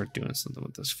time to start doing something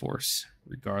with this force,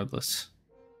 regardless.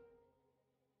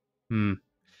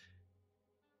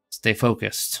 Stay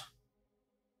focused.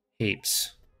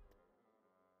 Apes.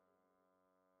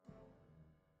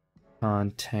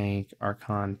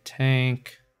 Archon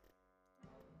tank.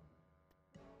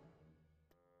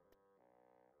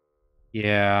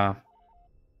 Yeah.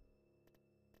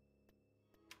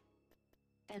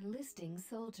 Enlisting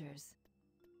soldiers.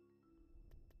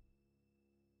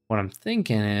 What I'm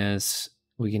thinking is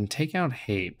we can take out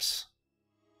Hapes.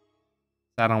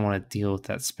 I don't want to deal with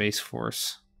that Space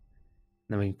Force.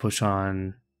 Then we can push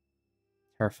on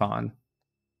Terfon.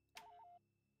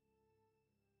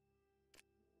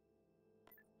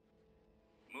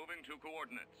 Moving to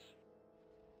coordinates.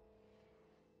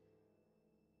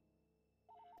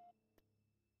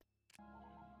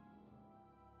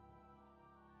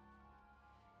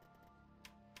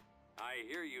 I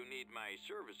hear you need my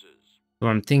services. What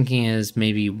I'm thinking is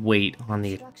maybe wait on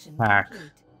the Construction attack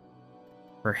complete.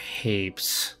 for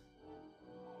Hapes.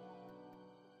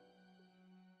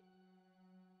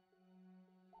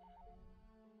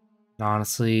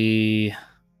 Honestly,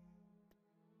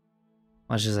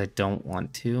 much as I don't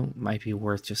want to, might be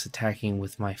worth just attacking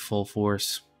with my full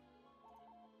force.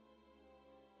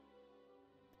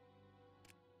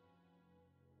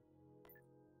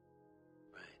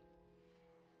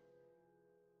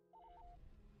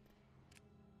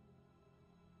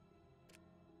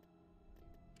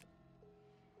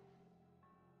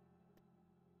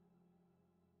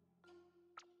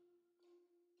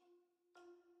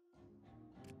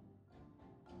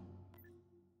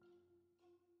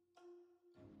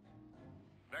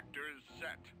 Vectors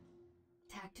set.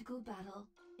 Tactical battle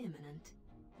imminent.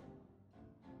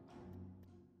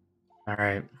 All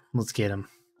right, let's get him.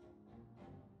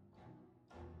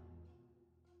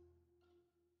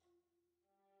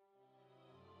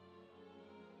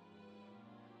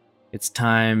 It's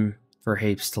time for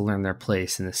Hapes to learn their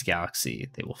place in this galaxy.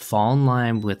 They will fall in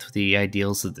line with the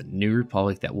ideals of the new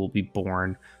republic that will be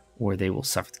born, or they will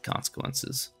suffer the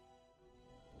consequences.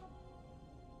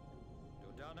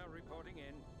 Dodonna reporting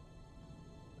in.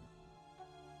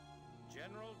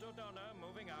 General Dodonna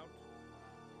moving out.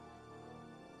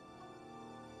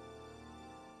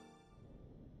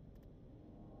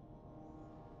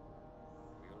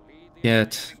 We'll lead the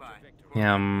Get Alliance to victory.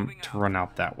 him to run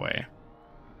out that way.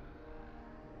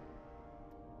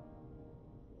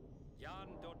 Jan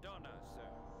Dodonna, sir.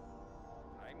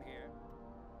 I'm here.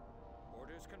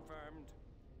 Orders confirmed.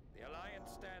 The Alliance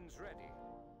stands ready.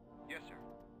 Yes, sir.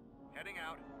 Heading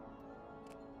out.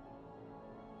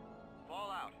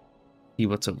 Fall out. See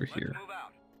what's over Let's here. move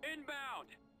out. Inbound.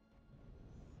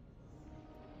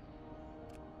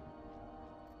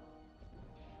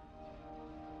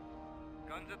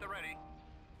 Guns at the ready.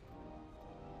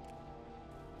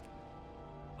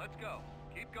 Let's go.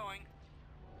 Keep going.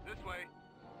 This way.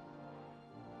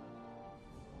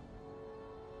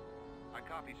 I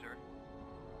copy, sir.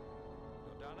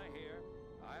 Dodonna here.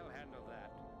 I'll handle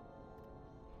that.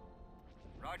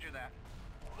 Roger that.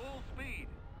 Full speed.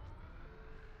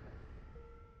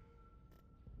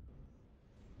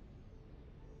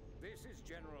 This is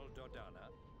General Dodonna.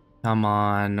 Come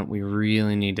on, we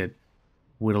really need to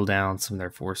whittle down some of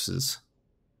their forces.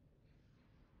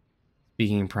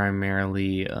 Speaking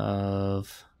primarily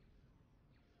of,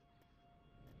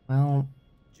 well,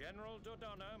 General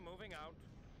Dodonna moving out.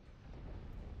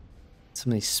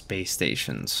 some of these space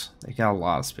stations. They got a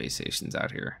lot of space stations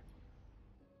out here.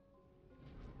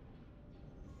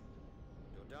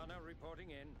 Dodonna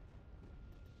reporting in.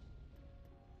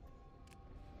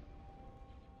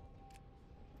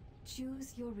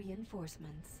 Choose your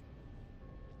reinforcements.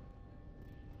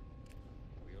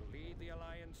 We'll lead the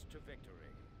Alliance to victory.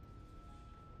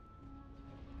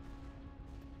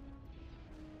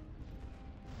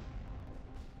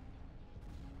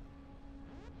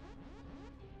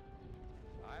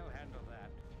 I'll handle that.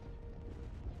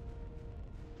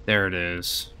 There it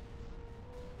is.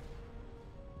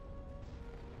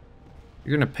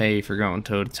 You're gonna pay for going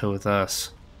toe to toe with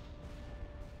us.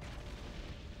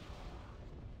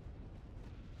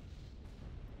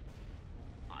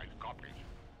 I copy.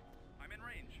 I'm in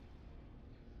range.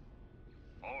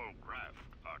 All craft,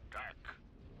 attack.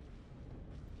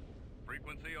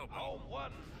 Frequency open. Home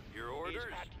one. Your orders?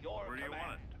 at your Where do you want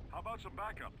command. it? How about some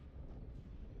backup?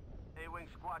 A-Wing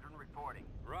Squadron reporting.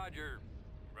 Roger.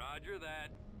 Roger that.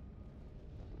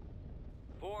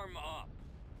 Form up.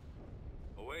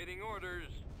 Awaiting orders.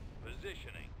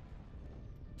 Positioning.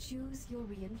 Choose your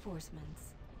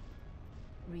reinforcements.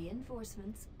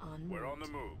 Reinforcements en route. We're on the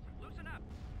move. Loosen up.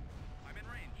 I'm in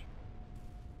range.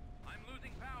 I'm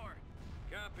losing power.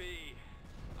 Copy.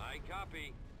 I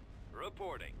copy.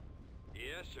 Reporting.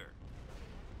 Yes, sir.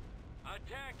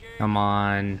 Attacking. Come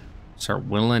on. Start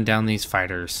whittling down these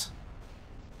fighters.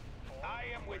 I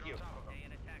am with you.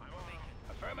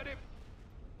 Affirmative.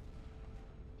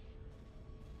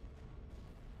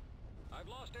 I've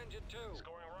lost engine 2.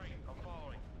 Scoring right. I'm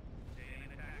following.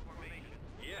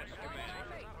 Yes,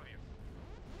 Commander.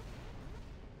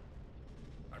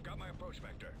 I've got my approach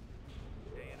vector.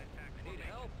 I need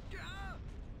help.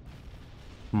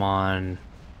 Come on.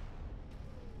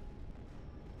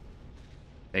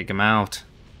 Take him out.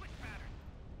 Switch pattern.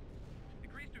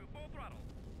 Decrease to full throttle.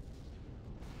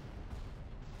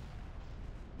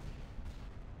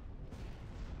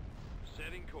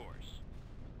 Setting course.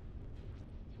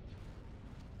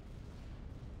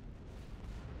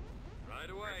 Right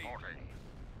away. Reporting.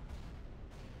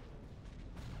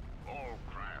 All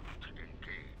craft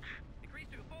engage. Decrease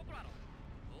to full throttle.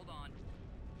 Hold on.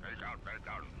 Take out their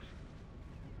guns.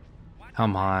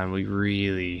 Come on, we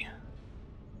really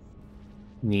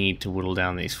need to whittle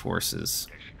down these forces.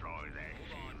 Destroy their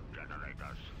shield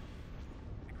generators.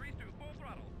 Decrease to full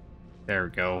throttle. There we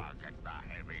go. Target the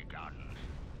heavy guns.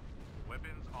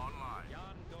 Weapons online.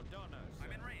 Jan Dodonna, sir.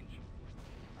 I'm in range.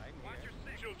 I'm Watch here. your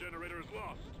six. Shield generator is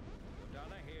lost.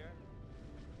 Dodonna here.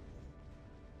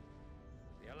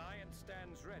 The Alliance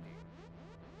stands ready.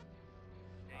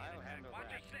 I'll handle Watch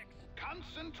that. your six.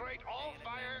 Concentrate all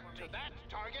fire to that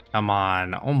target. Come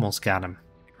on, almost got him.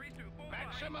 Decrease to full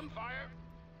Maximum fire.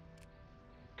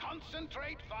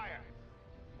 Concentrate fire.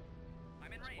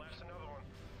 I'm in range.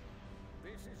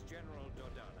 This is General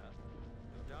Dodonna.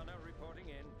 Dodonna reporting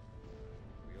in.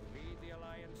 We'll lead the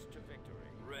Alliance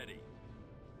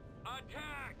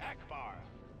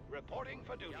Reporting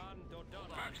for duty.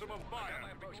 Maximum fire.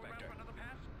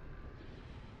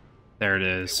 There it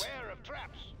is. Beware of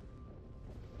traps.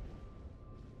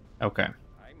 Okay.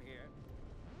 I'm here.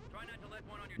 Try not to let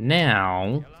one on your Now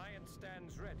The Alliance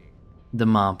stands ready. the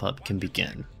mop up can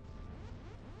begin.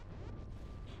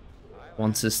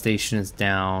 Once the station is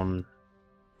down,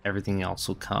 everything else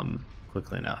will come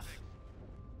quickly enough.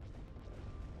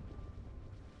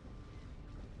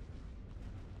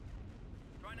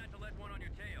 Try not to let one on your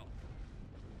tail.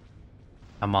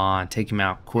 Come on, take him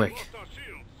out quick. Lost our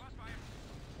shields. Crossfire.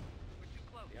 We're too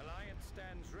close. The Alliance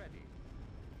stands ready.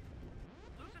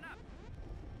 Loosen up.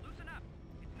 Loosen up.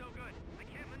 It's no good. I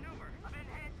can't maneuver. I'm in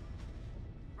hit.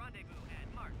 Rendezvous at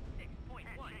mark 6.1.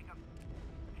 Can't shake him.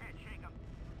 Can't shake him.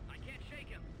 I can't shake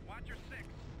him. Watch your six.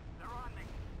 They're on me.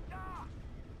 Ah!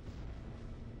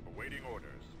 Awaiting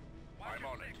orders. Watch I'm your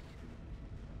on six. it.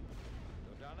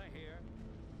 Dodana here.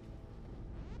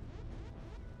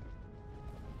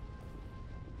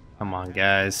 Come on,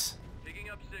 guys. Picking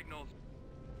up signals.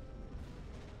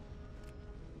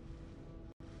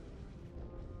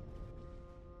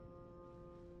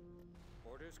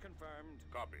 Orders confirmed.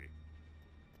 Copy.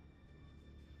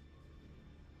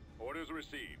 Orders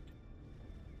received.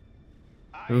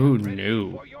 Who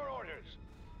knew? For your orders.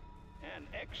 An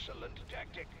excellent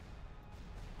tactic.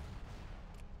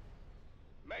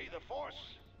 May the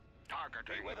force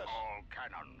targeting with us. All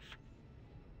cannons.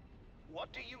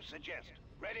 What do you suggest?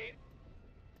 Ready?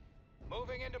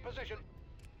 Moving into position.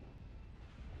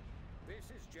 This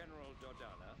is General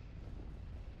Dodana.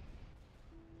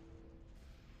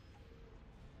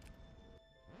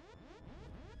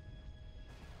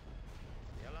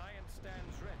 The Alliance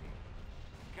stands ready.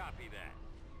 Copy that.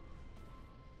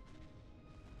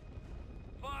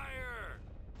 Fire!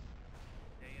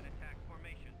 Stay in attack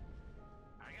formation.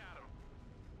 I got him.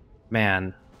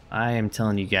 Man, I am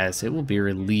telling you guys, it will be a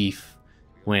relief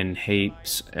when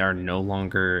Hapes are no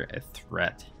longer a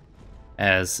threat.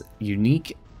 As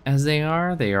unique as they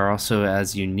are also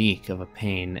as unique of a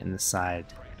pain in the side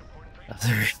of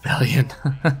the rebellion.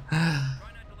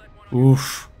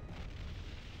 Oof.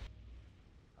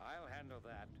 I'll handle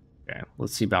that. Okay,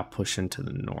 let's see about pushing to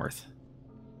the north.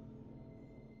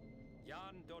 Jan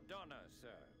Dodana, sir.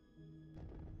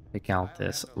 Take out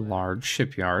this large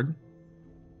shipyard.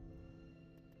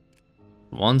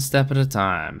 One step at a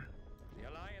time. The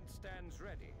Alliance stands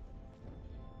ready.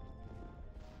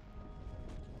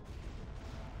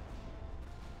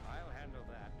 I'll handle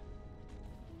that.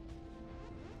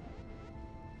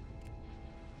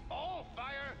 All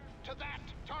fire to that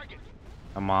target.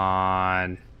 Come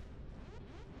on.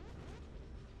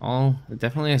 Oh, it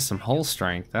definitely has some hull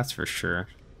strength, that's for sure.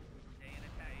 Stay in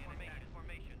attack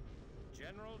formation.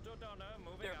 General Dodana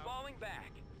moving They're out. falling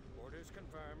back. Orders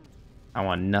confirmed. I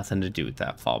want nothing to do with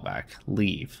that fallback.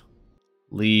 Leave.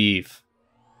 Leave.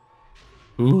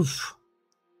 Oof.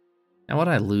 Now what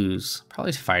I lose?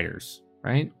 Probably fighters,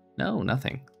 right? No,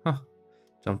 nothing. Huh.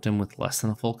 Jumped in with less than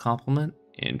a full complement?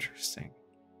 Interesting.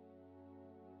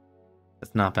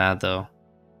 That's not bad though.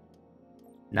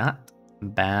 Not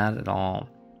bad at all.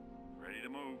 Ready to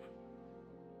move.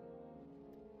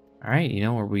 Alright, you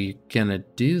know what we're gonna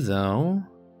do though?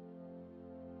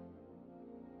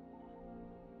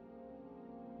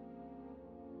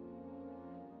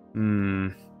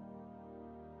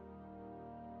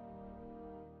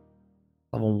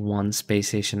 Level 1 space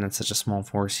station, that's such a small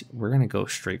force. We're gonna go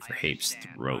straight for Hape's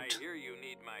throat. I hear you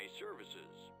need my services.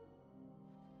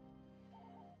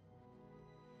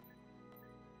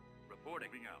 Reporting.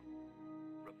 Out.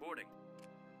 Reporting.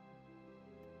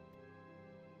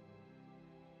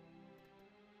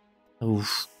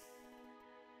 Oof.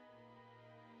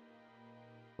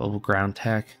 Global ground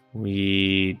tech.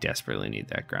 We desperately need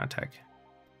that ground tech.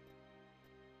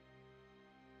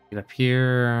 Get up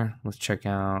here. Let's check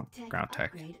out ground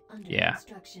tech. upgrade under Yeah.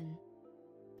 construction.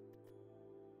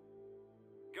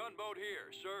 Gunboat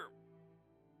here, sir.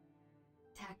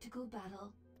 Tactical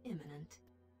battle imminent.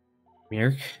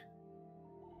 Mirk.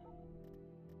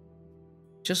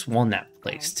 Just won that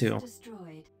place Barracks too.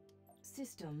 Destroyed.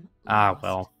 System Ah, lost.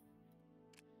 well.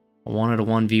 I wanted a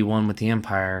 1v1 with the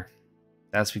Empire.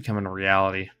 That's becoming a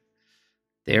reality.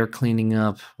 They're cleaning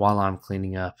up while I'm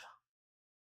cleaning up.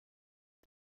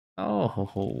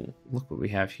 Oh, look what we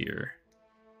have here.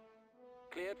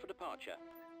 Cleared for departure.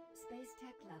 Space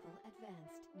tech level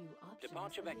advanced. New options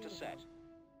Departure vector set. available.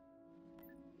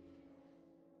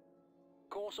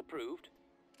 Course approved.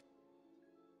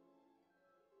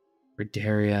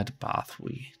 Redaria to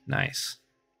Bothwy. Nice.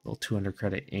 Little 200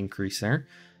 credit increase there.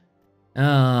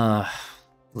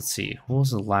 Let's see. What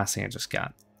was the last thing I just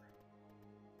got?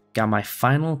 got my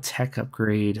final tech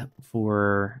upgrade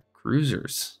for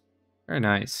cruisers. Very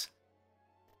nice.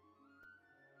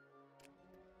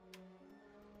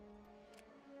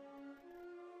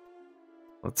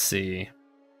 Let's see.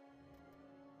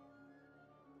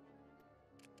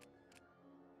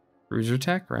 Cruiser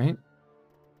tech, right?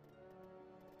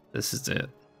 This is it.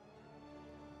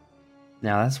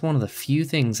 Now, that's one of the few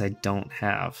things I don't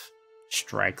have.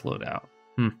 Strike loadout.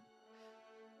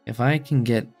 If I can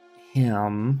get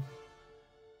him...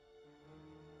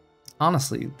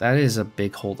 Honestly, that is a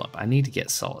big holdup. I need to get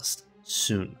Sullust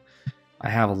soon. I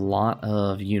have a lot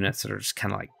of units that are just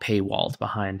kind of like paywalled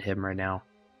behind him right now.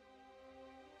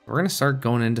 We're going to start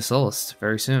going into Sullust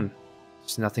very soon.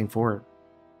 There's nothing for it.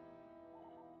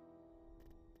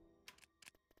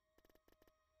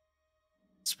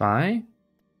 Spy?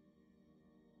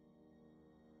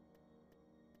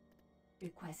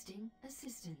 Requesting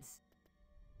assistance.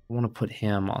 I want to put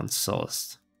him on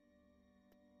Sullust.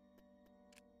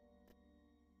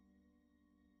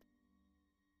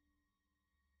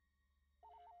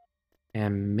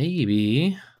 And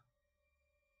maybe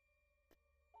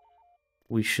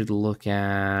we should look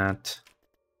at...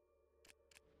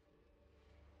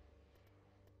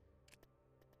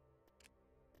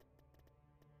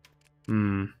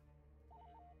 I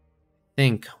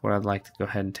think what I'd like to go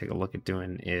ahead and take a look at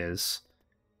doing is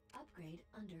Upgrade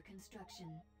under construction.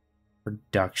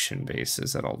 production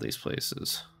bases at all these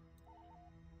places.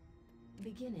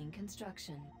 Beginning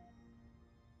construction.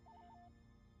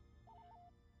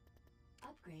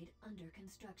 Upgrade under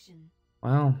construction.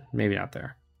 Well, maybe not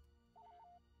there.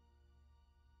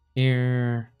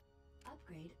 Here.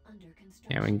 Upgrade under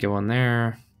construction. Yeah, we can go in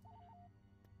there.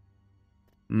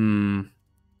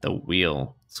 The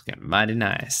wheel. It's looking mighty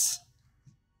nice.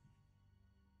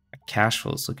 Cash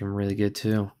flow is looking really good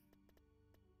too.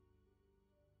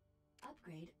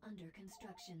 Upgrade under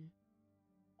construction.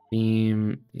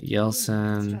 Beam, Beginning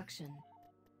Yeltsin, construction.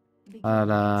 Beginning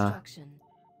construction.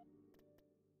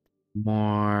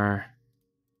 more.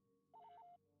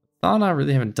 Thought I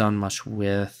really haven't done much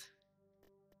with.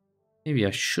 Maybe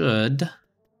I should.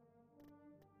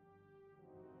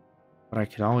 But I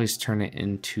could always turn it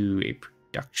into a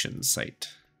production site.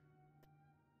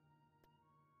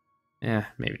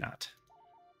 Maybe not.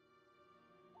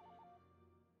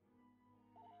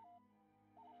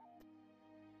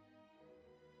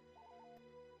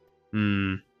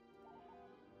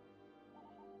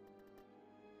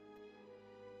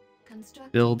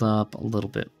 Construct. Build up a little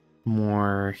bit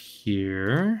more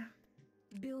here.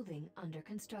 Building under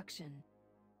construction.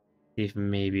 See if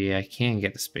maybe I can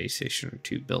get a space station or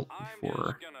two built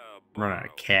before I run out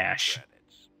of cash.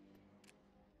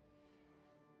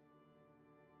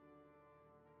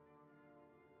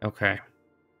 Okay.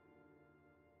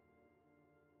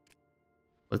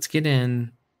 Let's get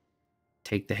in,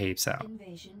 take the Hapes out.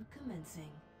 Invasion commencing.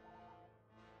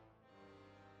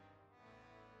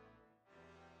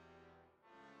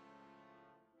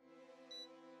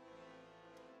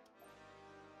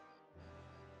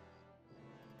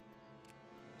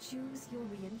 Choose your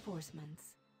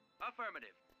reinforcements.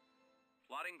 Affirmative.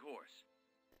 Plotting course.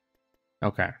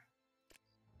 Okay.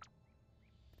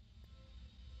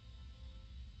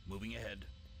 Moving ahead.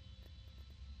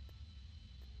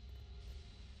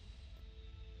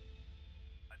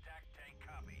 Attack tank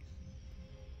copies.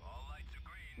 All lights are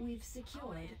green. We've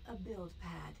secured a build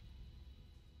pad.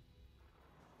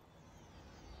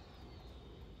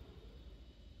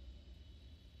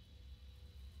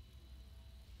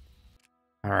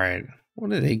 All right. What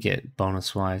do they get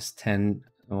bonus wise? 10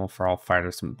 well, for all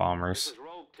fighters and bombers. This is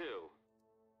Rogue 2.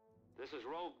 This is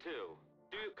Rogue 2.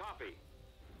 Do you copy?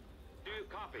 Do you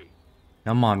copy?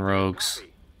 Come on, rogues.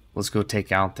 Copy. Let's go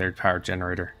take out their power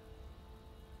generator.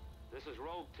 This is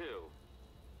Rogue 2.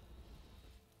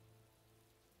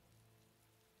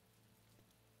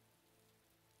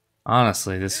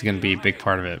 Honestly, this is going to be a big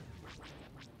part of it.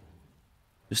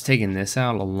 Just taking this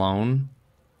out alone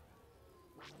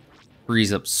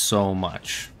frees up so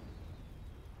much.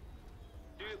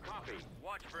 Do you copy?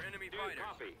 Watch for enemy Do you fighters.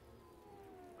 copy?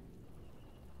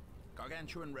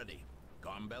 Gargantuan ready.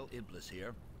 Gombel Iblis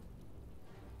here.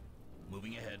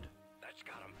 Moving ahead. That's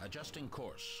got him. Adjusting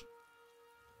course.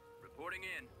 Reporting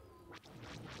in.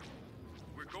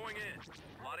 We're going in.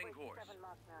 Plotting course.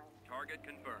 Target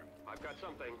confirmed. I've got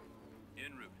something.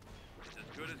 En route. It's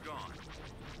as good as gone.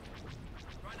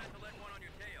 Try not to let one on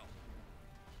your tail.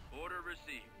 Order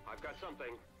received. I've got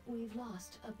something. We've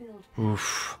lost a build pad.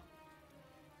 Oof.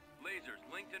 Lasers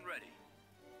linked and ready.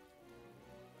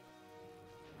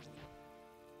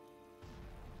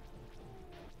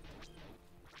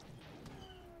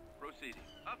 Proceeding.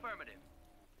 Affirmative.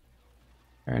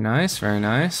 Very nice, very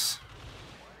nice.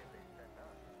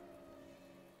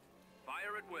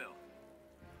 Fire at will.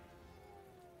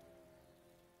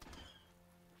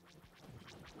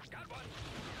 Got one.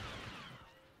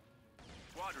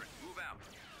 Squadron, move out.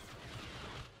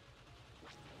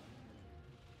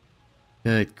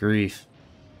 Good grief.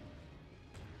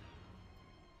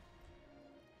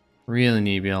 Really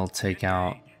need to be able to take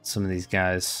out some of these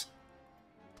guys.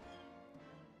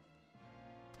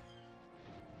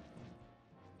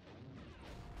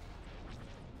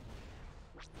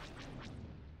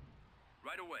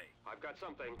 Right away. I've got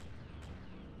something.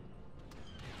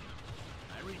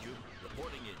 I read you.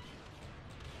 Reporting in.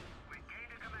 We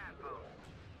gained a command post.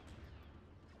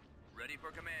 Ready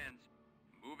for commands.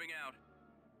 Moving out.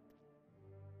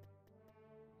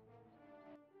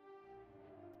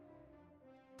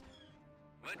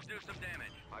 Let's do some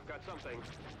damage. I've got something.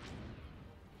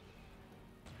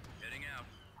 Heading out.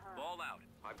 Ball out.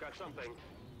 I've got something.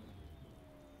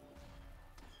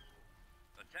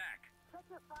 Attack.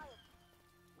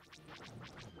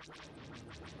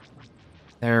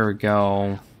 There we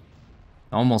go.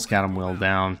 Almost got him wheeled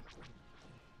down.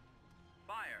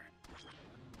 Fire.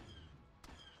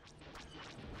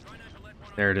 Try not to let one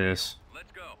There off. it is.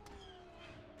 Let's go.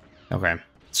 Okay,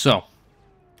 so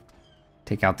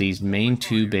take out these main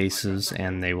two bases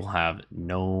and they will have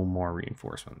no more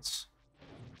reinforcements.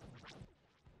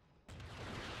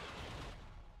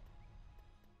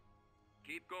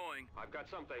 Keep going. I've got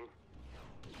something.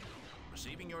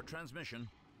 Receiving your transmission.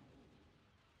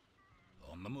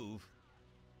 On the move.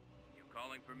 You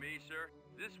calling for me, sir?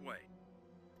 This way.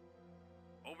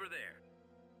 Over there.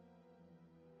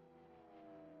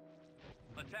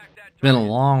 Attack that It's been a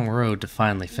target. long road to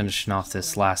finally finishing off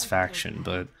this last faction,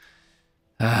 but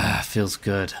feels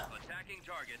good. Attacking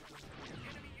target.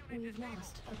 Enemy unit We've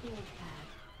lost a build pad.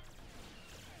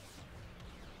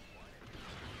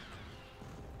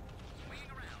 swinging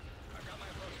around. I've got my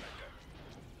approach vector.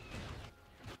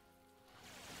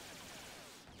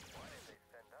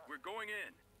 We're going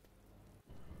in.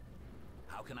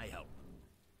 How can I help?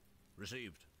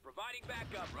 Received. Providing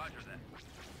backup. Roger that.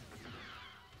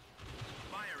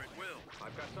 Fire at will.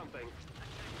 I've got something.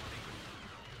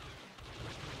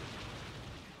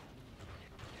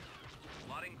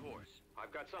 Plotting course.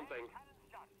 I've got something.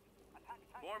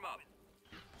 Form up.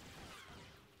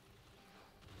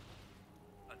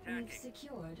 We've Attacking.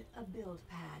 secured a build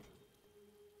pad.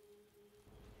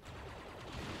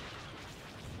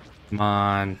 Come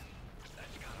on.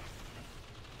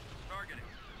 Targeting.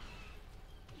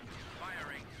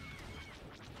 Firing.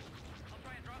 I'll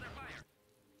try and draw their fire.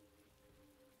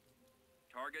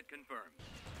 Target confirmed.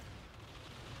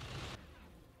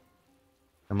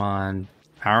 Come on.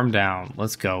 Power him down.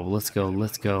 Let's go. Let's go.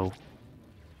 Let's go.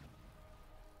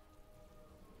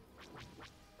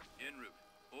 En route.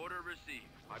 Order received.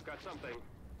 I've got something.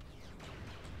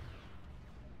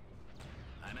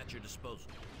 I'm at your disposal.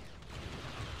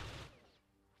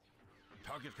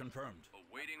 Target confirmed.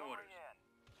 Awaiting orders.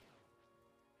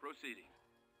 Proceeding.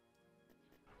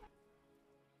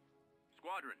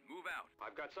 Squadron, move out.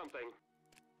 I've got something.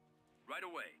 Right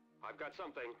away. I've got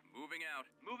something. Moving out.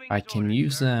 Moving. I as can ordered,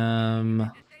 use sir. them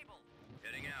Disable.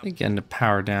 Heading out. again to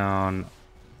power down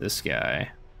this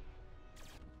guy.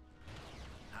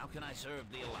 How can I serve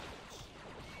the Alliance?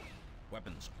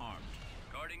 Weapons armed.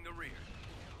 Guarding the rear.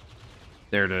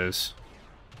 There it is.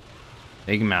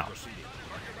 Take him out. Proceeding.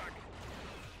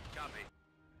 Copy.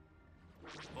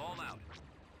 Ball out.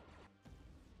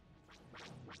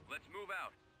 Let's move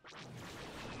out.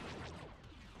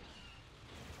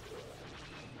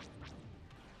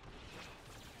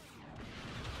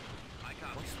 I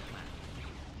copy. What's the plan?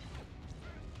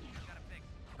 Got a fix.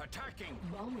 Attacking.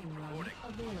 Roaming run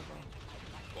available.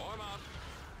 Form up.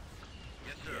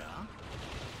 Yes, sir. Yeah?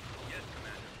 Yes,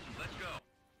 Commander. Let's go.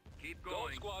 Keep Gold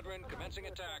going. Squadron commencing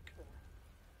attack.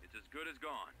 It's as good as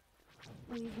gone.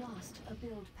 We've lost a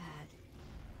build pad.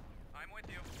 I'm with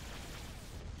you.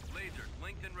 Laser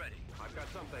linked and ready. I've got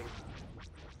something.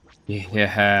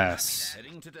 Yes.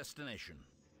 Heading to destination.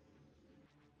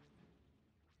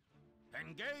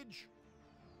 Engage.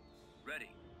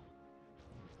 Ready.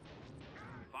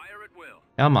 Fire at will.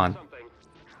 Come on. Something.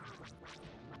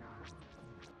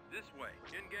 This way.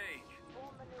 Engage.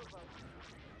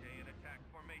 Stay in attack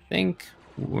formation. Think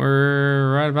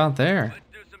we're right about there.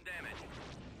 Let's do some damage.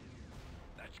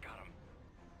 That's got him.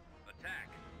 Attack.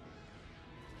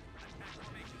 Attack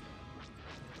formation.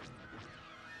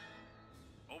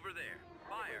 Over there.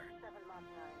 Fire.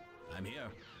 I'm here.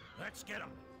 Let's get him.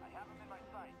 I have him in my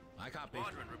sight. I copy.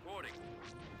 Squadron reporting.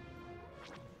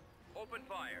 Open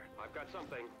fire. I've got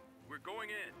something. We're going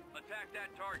in. Attack that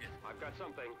target. I've got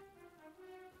something.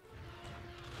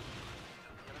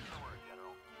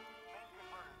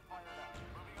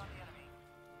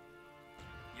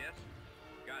 Yes?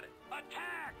 Got it.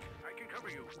 Attack! I can cover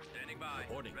you. Standing by.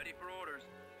 Reporting. Ready for orders.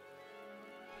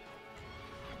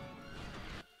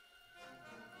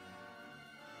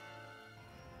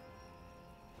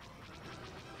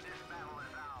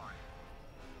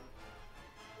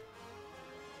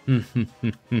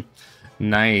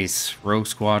 Nice. Rogue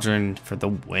Squadron for the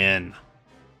win.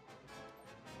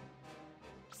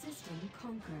 System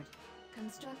conquered.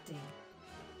 Constructing.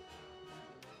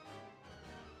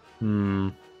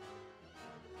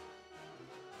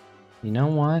 You know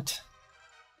what?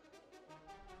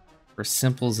 For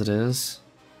simple as it is,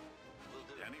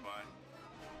 Standing by. I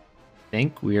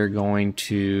think we are going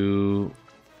to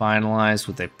finalize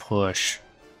with a push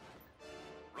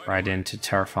right into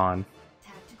Tarfon.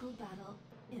 Tactical battle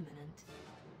imminent.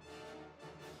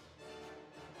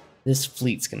 This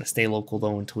fleet's going to stay local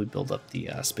though until we build up the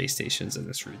space stations in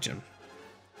this region.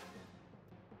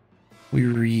 We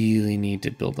really need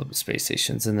to build up the space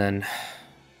stations, and then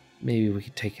maybe we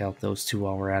could take out those two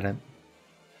while we're at it.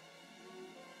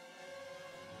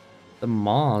 The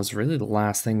Maw is really the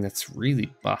last thing that's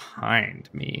really behind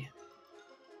me.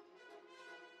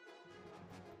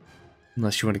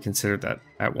 Unless you want to consider that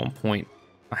at one point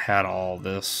I had all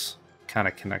this kind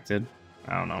of connected.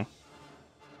 I don't know.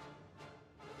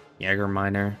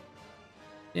 Jägerminer.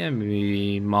 Yeah,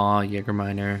 maybe Maw,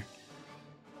 Jägerminer.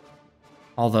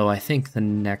 Although I think the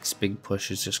next big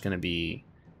push is just going to be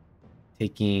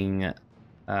taking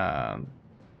Black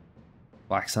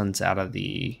Suns out of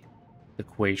the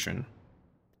equation.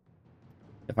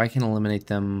 If I can eliminate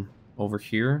them over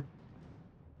here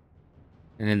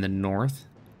and in the north,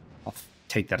 I'll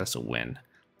take that as a win.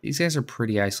 These guys are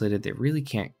pretty isolated. They really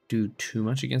can't do too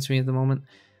much against me at the moment.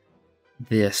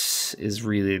 This is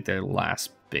really their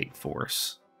last big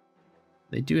force.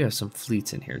 They do have some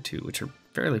fleets in here too, which are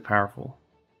fairly powerful.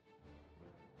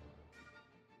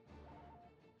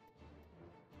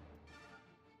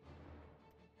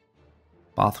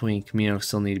 Bothwing and Camino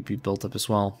still need to be built up as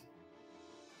well.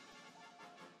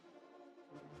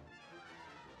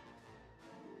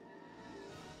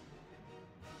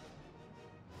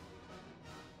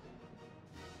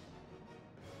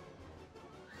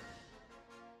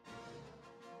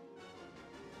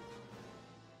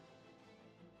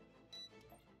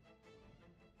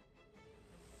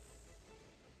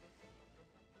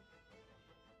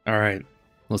 All right,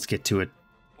 let's get to it.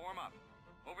 Form up.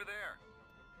 Over there.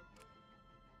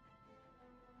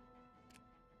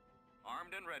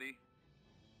 Armed and ready.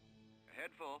 Head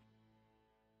full.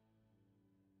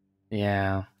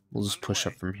 Yeah, we'll just push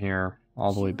up from here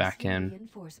all the way back in.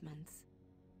 Reinforcements.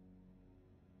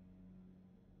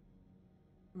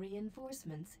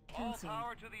 Reinforcements All cancelled.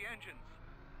 power to the engines.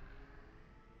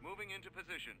 Moving into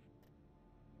position.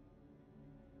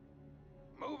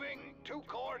 Moving to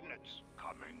coordinates.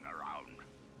 Coming around.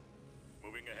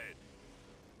 Moving ahead.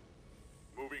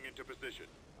 Moving into position.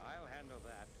 I'll handle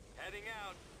that. Heading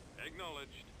out.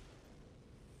 Acknowledged.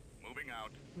 Moving out.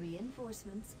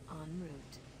 Reinforcements en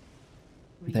route.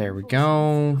 There we Reinforcements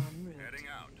go. en route. Heading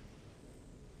out.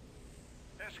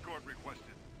 Escort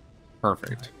requested.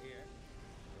 Perfect. I'm here.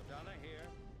 Donna here.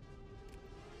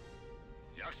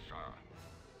 Yes, sir.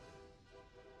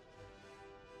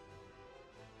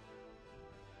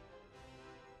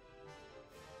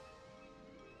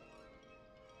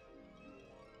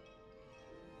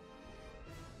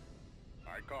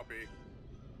 I copy.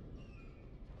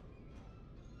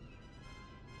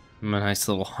 I'm a nice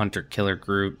little hunter-killer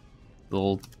group.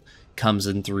 Little comes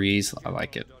in threes. I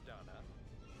like it.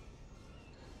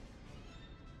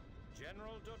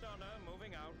 General Dodonna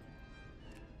moving out.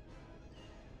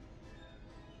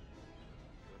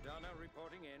 Dodonna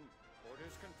reporting in.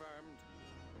 Orders confirmed.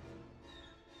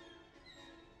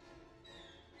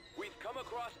 We've come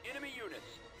across enemy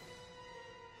units.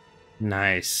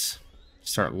 Nice.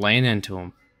 Start laying into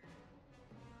them.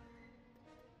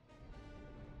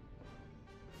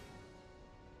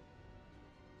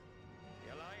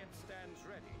 The Alliance stands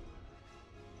ready.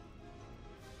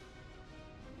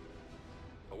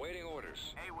 Awaiting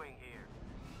orders. A-Wing here.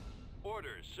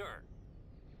 Orders, sir.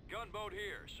 Gunboat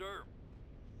here, sir.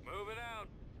 Moving out.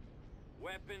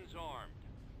 Weapons armed.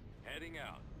 Heading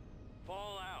out.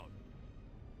 Fall out.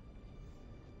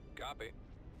 Copy.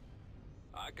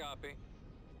 I copy.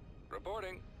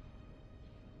 Reporting.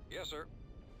 Yes, sir.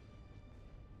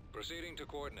 Proceeding to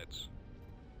coordinates.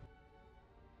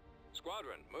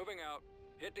 Squadron, moving out.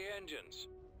 Hit the engines.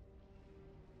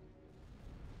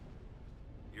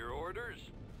 Your orders?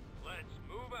 Let's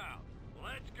move out.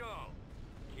 Let's go.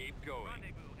 Keep going.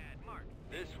 Rendezvous at mark.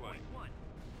 This way.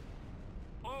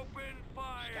 Open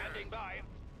fire! Standing by.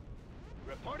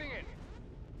 Reporting in.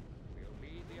 We'll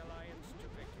lead the Alliance to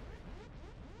victory.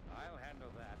 I'll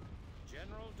handle that.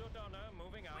 General Dodonna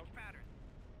moving out. Switch pattern.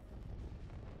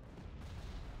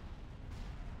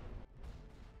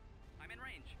 I'm in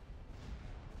range.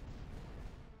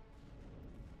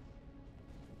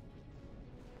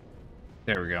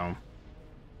 There we go.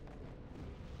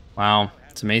 Wow,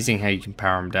 it's amazing how you can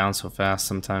power them down so fast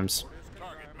sometimes.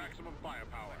 Target maximum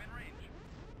firepower. I'm in range.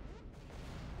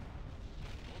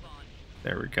 Hold on.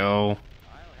 There we go.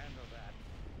 I'll handle that.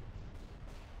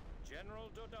 General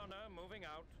Dodonna moving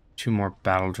out. 2 more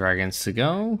battle dragons to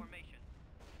go. Formation.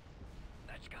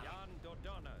 Let's go. Jan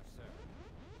Dodonna, sir.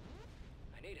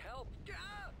 I need help. Stay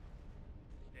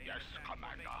Yes, back,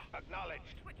 Commander. formation.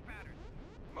 Acknowledged. Switch pattern.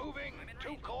 Moving I'm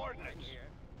to coordinates. here.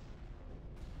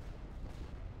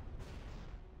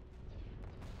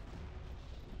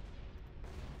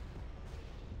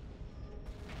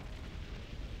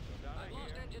 Dodonna I've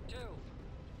lost here. engine 2.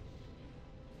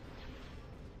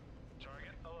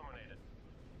 Target eliminated.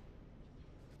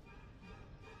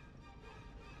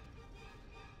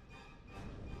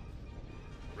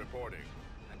 Reporting.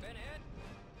 I've been hit.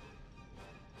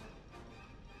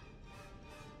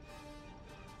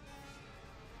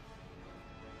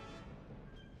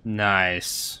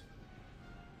 Nice.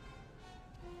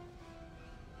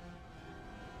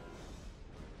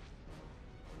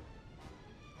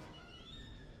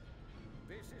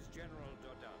 This is General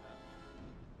Dodonna.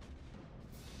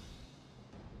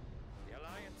 The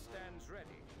Alliance stands ready.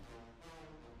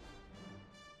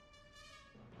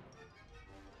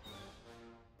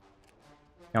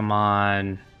 Come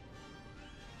on.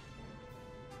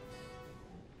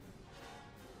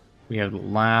 We have the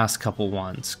last couple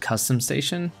ones. Custom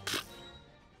station?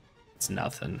 It's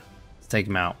nothing. Let's take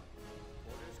him out.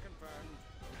 Orders confirmed.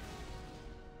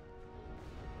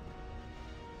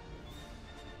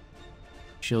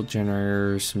 Shield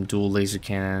generators, some dual laser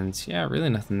cannons. Yeah, really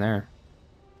nothing there.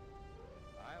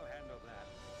 I'll handle that.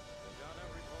 Dodonna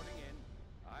reporting in.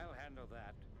 I'll handle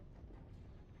that.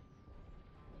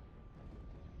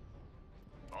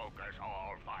 Focus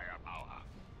all firepower.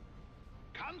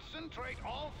 Concentrate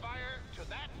all fire to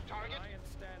that target. Alliance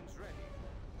stands ready.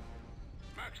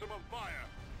 Maximum fire.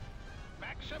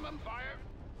 Maximum fire.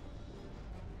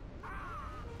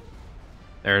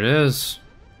 There it is.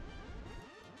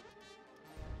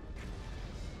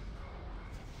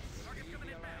 Target's Lead coming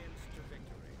the in now. Alliance to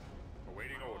victory.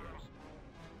 Awaiting orders.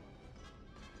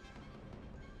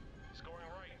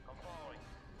 Scoring right. I'm following.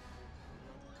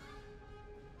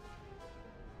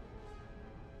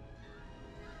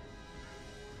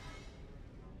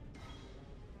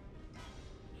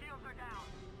 Shields are down.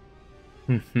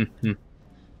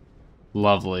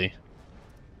 Lovely.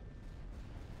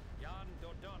 Jan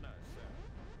Dodonna, sir.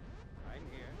 I'm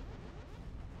here.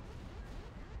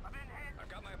 I've been hit. I've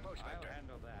got my approach I'll vector.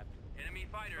 handle that. Enemy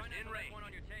fighters in range. One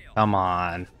on your tail. Come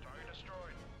on. Target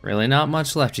destroyed. Really not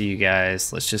much left of you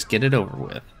guys. Let's just get it over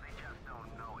with. They just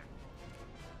don't know it.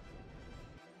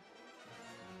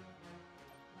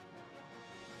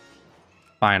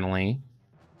 Finally.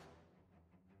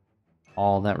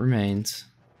 All that remains.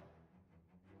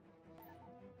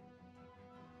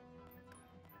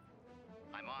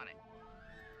 I'm on it.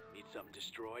 Need something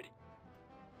destroyed?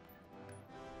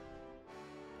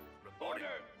 Reporting.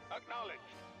 Acknowledged.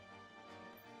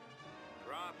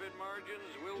 Profit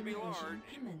margins will be large.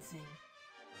 Commencing.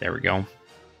 There we go.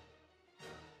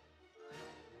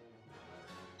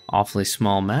 Awfully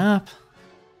small map.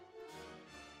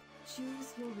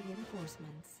 Choose your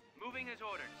reinforcements. Moving as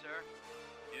ordered, sir.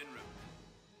 En route.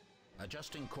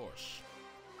 Adjusting course.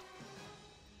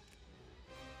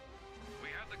 We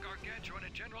have the Gargantuan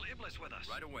and General Iblis with us.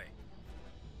 Right away.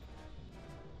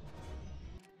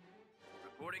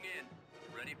 Reporting in.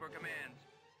 Ready for commands.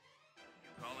 You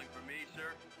calling for me,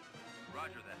 sir?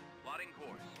 Roger that. Plotting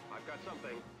course. I've got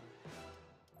something.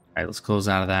 Alright, let's close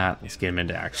out of that. Let's get him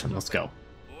into action. Let's go.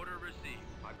 Order received.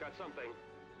 I've got something.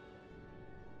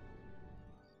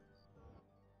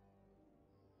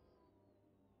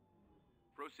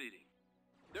 Proceeding.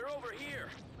 They're over here.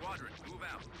 Squadron, move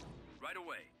out. Right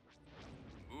away.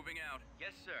 Moving out.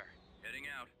 Yes, sir. Heading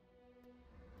out.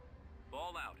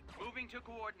 Ball out. Moving to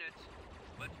coordinates.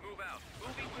 Let's move out.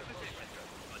 Moving to position.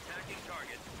 Attacking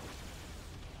target.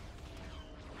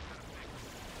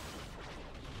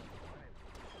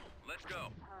 Let's go.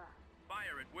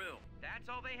 Fire at will. That's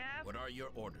all they have? What are your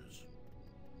orders?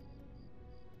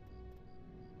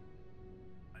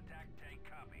 Attack tank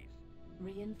copies.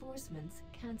 Reinforcements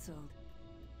cancelled.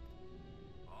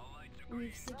 All lights agree.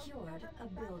 We've secured a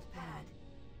build pad.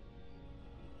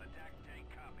 Attack tank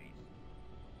copies.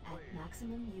 At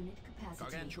maximum unit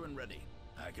capacity. Gargantuan ready.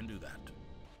 I can do that.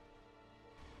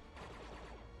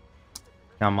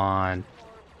 Come on.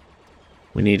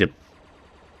 We need to...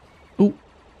 Ooh.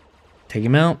 Take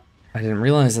him out. I didn't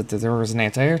realize that there was an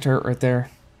anti-air turret right there.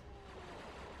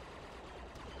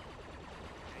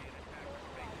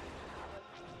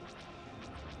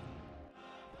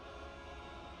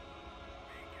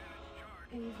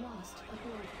 We've lost a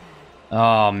build pad.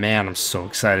 Oh man, I'm so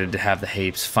excited to have the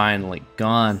Hapes finally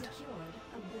gone. Secured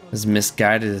a build As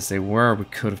misguided as they were, we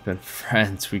could have been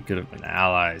friends. We could have been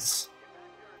allies.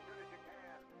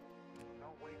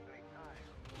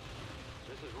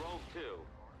 This is Rogue 2.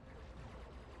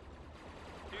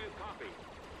 Do you copy?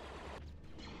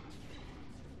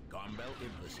 Gombel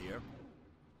Iblis here.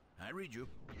 I read you.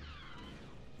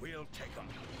 We'll take them.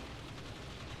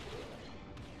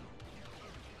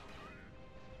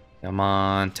 Come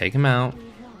on, take him out. We've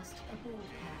lost a build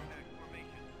pad.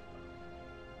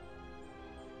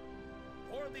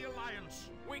 For the Alliance.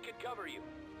 We can cover you.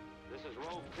 This is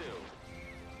Rogue 2.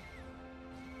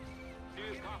 Do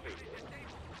you copy?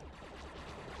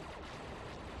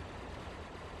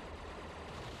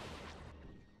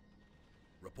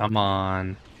 Come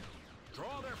on.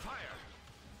 Draw their fire.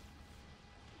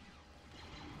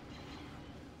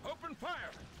 Open fire.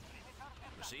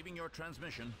 Receiving your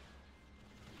transmission.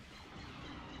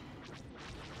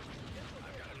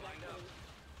 I've got it lined up.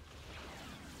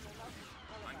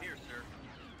 I'm here, sir.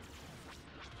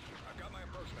 I've got my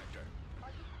approach vector.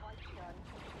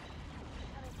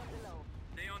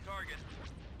 Stay on target.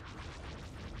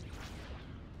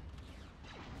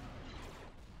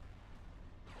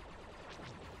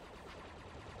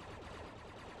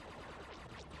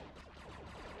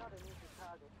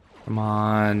 Come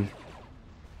on.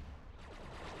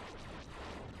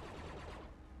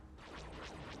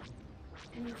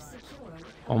 We've secured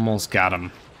a Almost got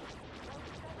him.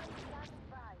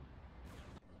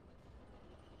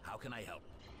 How can I help?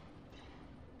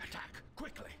 Attack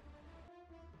quickly.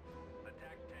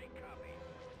 Attack tank copy.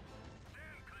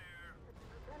 Stand clear.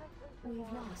 We've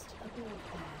lost a build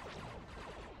pad.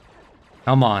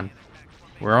 Come on.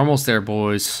 We're almost there,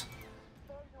 boys.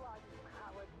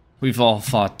 We've all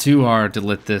fought too hard to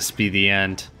let this be the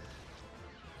end.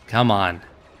 Come on.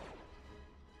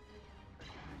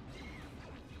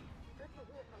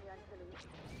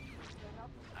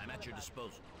 I'm at your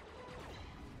disposal.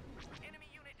 Enemy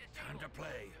unit is Time to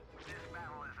play. This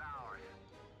battle is ours.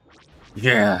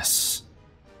 Yes.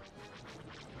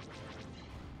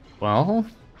 Well,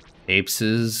 Apes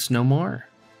is no more.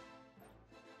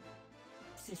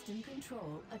 System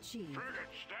control achieved.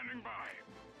 Standing by.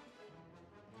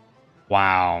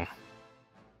 Wow.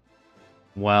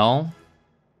 Well.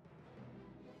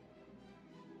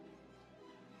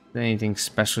 Anything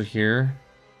special here?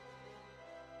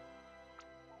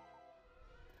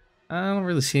 I don't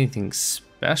really see anything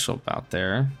special about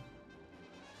there.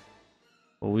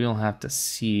 But we'll have to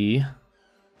see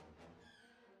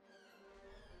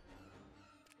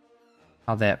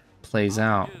how that plays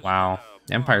out. Wow.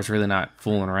 Empire's really not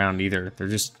fooling around either. They're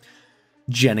just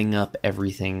genning up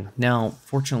everything. Now,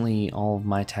 fortunately, all of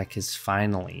my tech has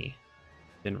finally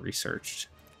been researched.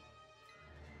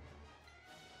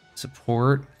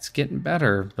 Support, it's getting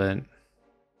better, but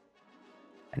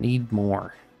I need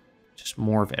more. Just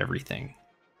more of everything.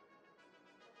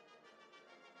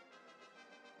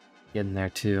 Getting there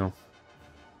too.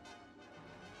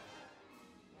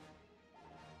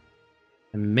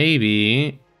 And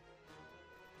maybe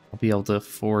I'll be able to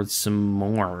afford some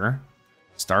more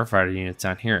starfighter units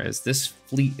down here, as this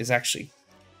fleet is actually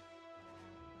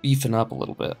beefing up a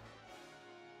little bit.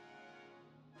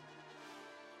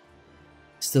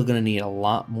 Still gonna need a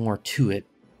lot more to it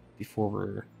before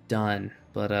we're done,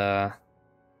 but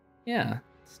yeah,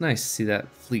 it's nice to see that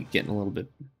fleet getting a little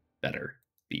bit better,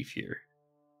 beefier.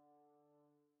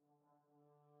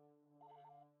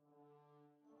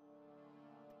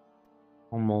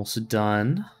 Almost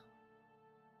done.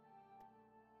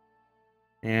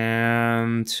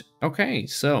 And okay,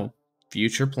 so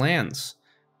future plans.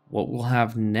 What we'll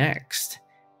have next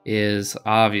is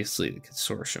obviously the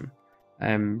consortium.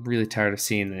 I'm really tired of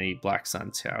seeing the Black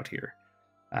Suns out here,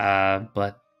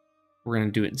 but we're going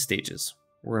to do it in stages.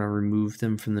 We're going to remove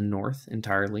them from the north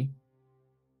entirely.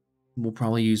 We'll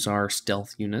probably use our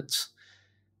stealth units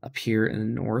up here in the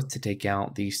north to take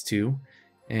out these two,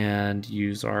 and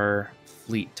use our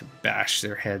fleet to bash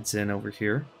their heads in over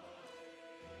here.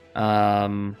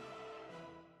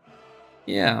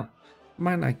 Yeah,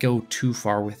 might not go too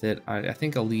far with it. I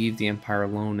think I'll leave the Empire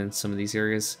alone in some of these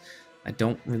areas. I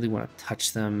don't really want to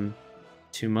touch them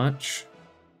too much.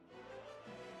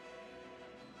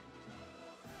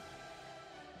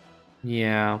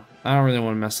 Yeah, I don't really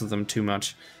want to mess with them too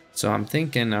much. So I'm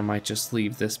thinking I might just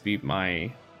leave this be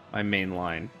my main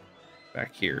line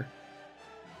back here.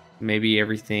 Maybe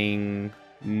everything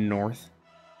north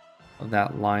of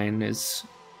that line is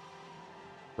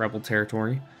rebel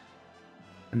territory.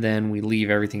 And then we leave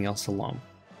everything else alone.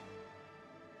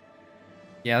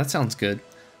 Yeah, that sounds good.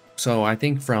 So I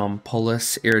think from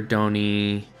Polis,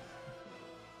 Iridoni,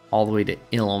 all the way to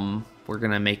Ilum, we're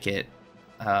going to make it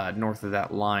north of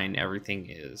that line, everything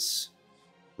is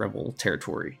rebel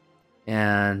territory.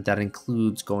 And that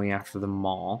includes going after the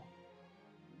mall.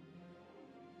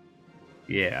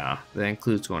 Yeah, that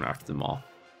includes going after the mall.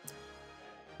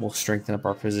 We'll strengthen up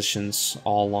our positions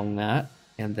all along that.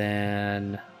 And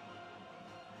then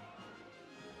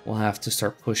we'll have to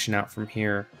start pushing out from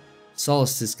here.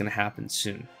 Sullust is going to happen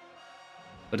soon.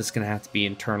 But it's going to have to be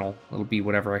internal. It'll be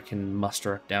whatever I can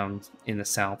muster up down in the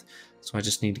south. So I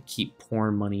just need to keep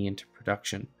pouring money into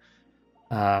production.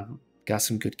 Got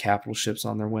some good capital ships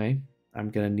on their way. I'm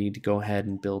going to need to go ahead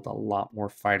and build a lot more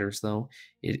fighters, though.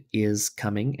 It is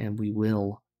coming, and we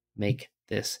will make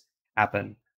this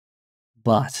happen.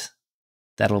 But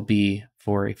that'll be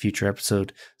for a future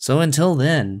episode. So until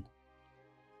then,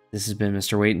 this has been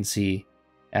Mr. Wait and See.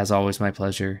 As always, my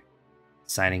pleasure.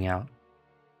 Signing out.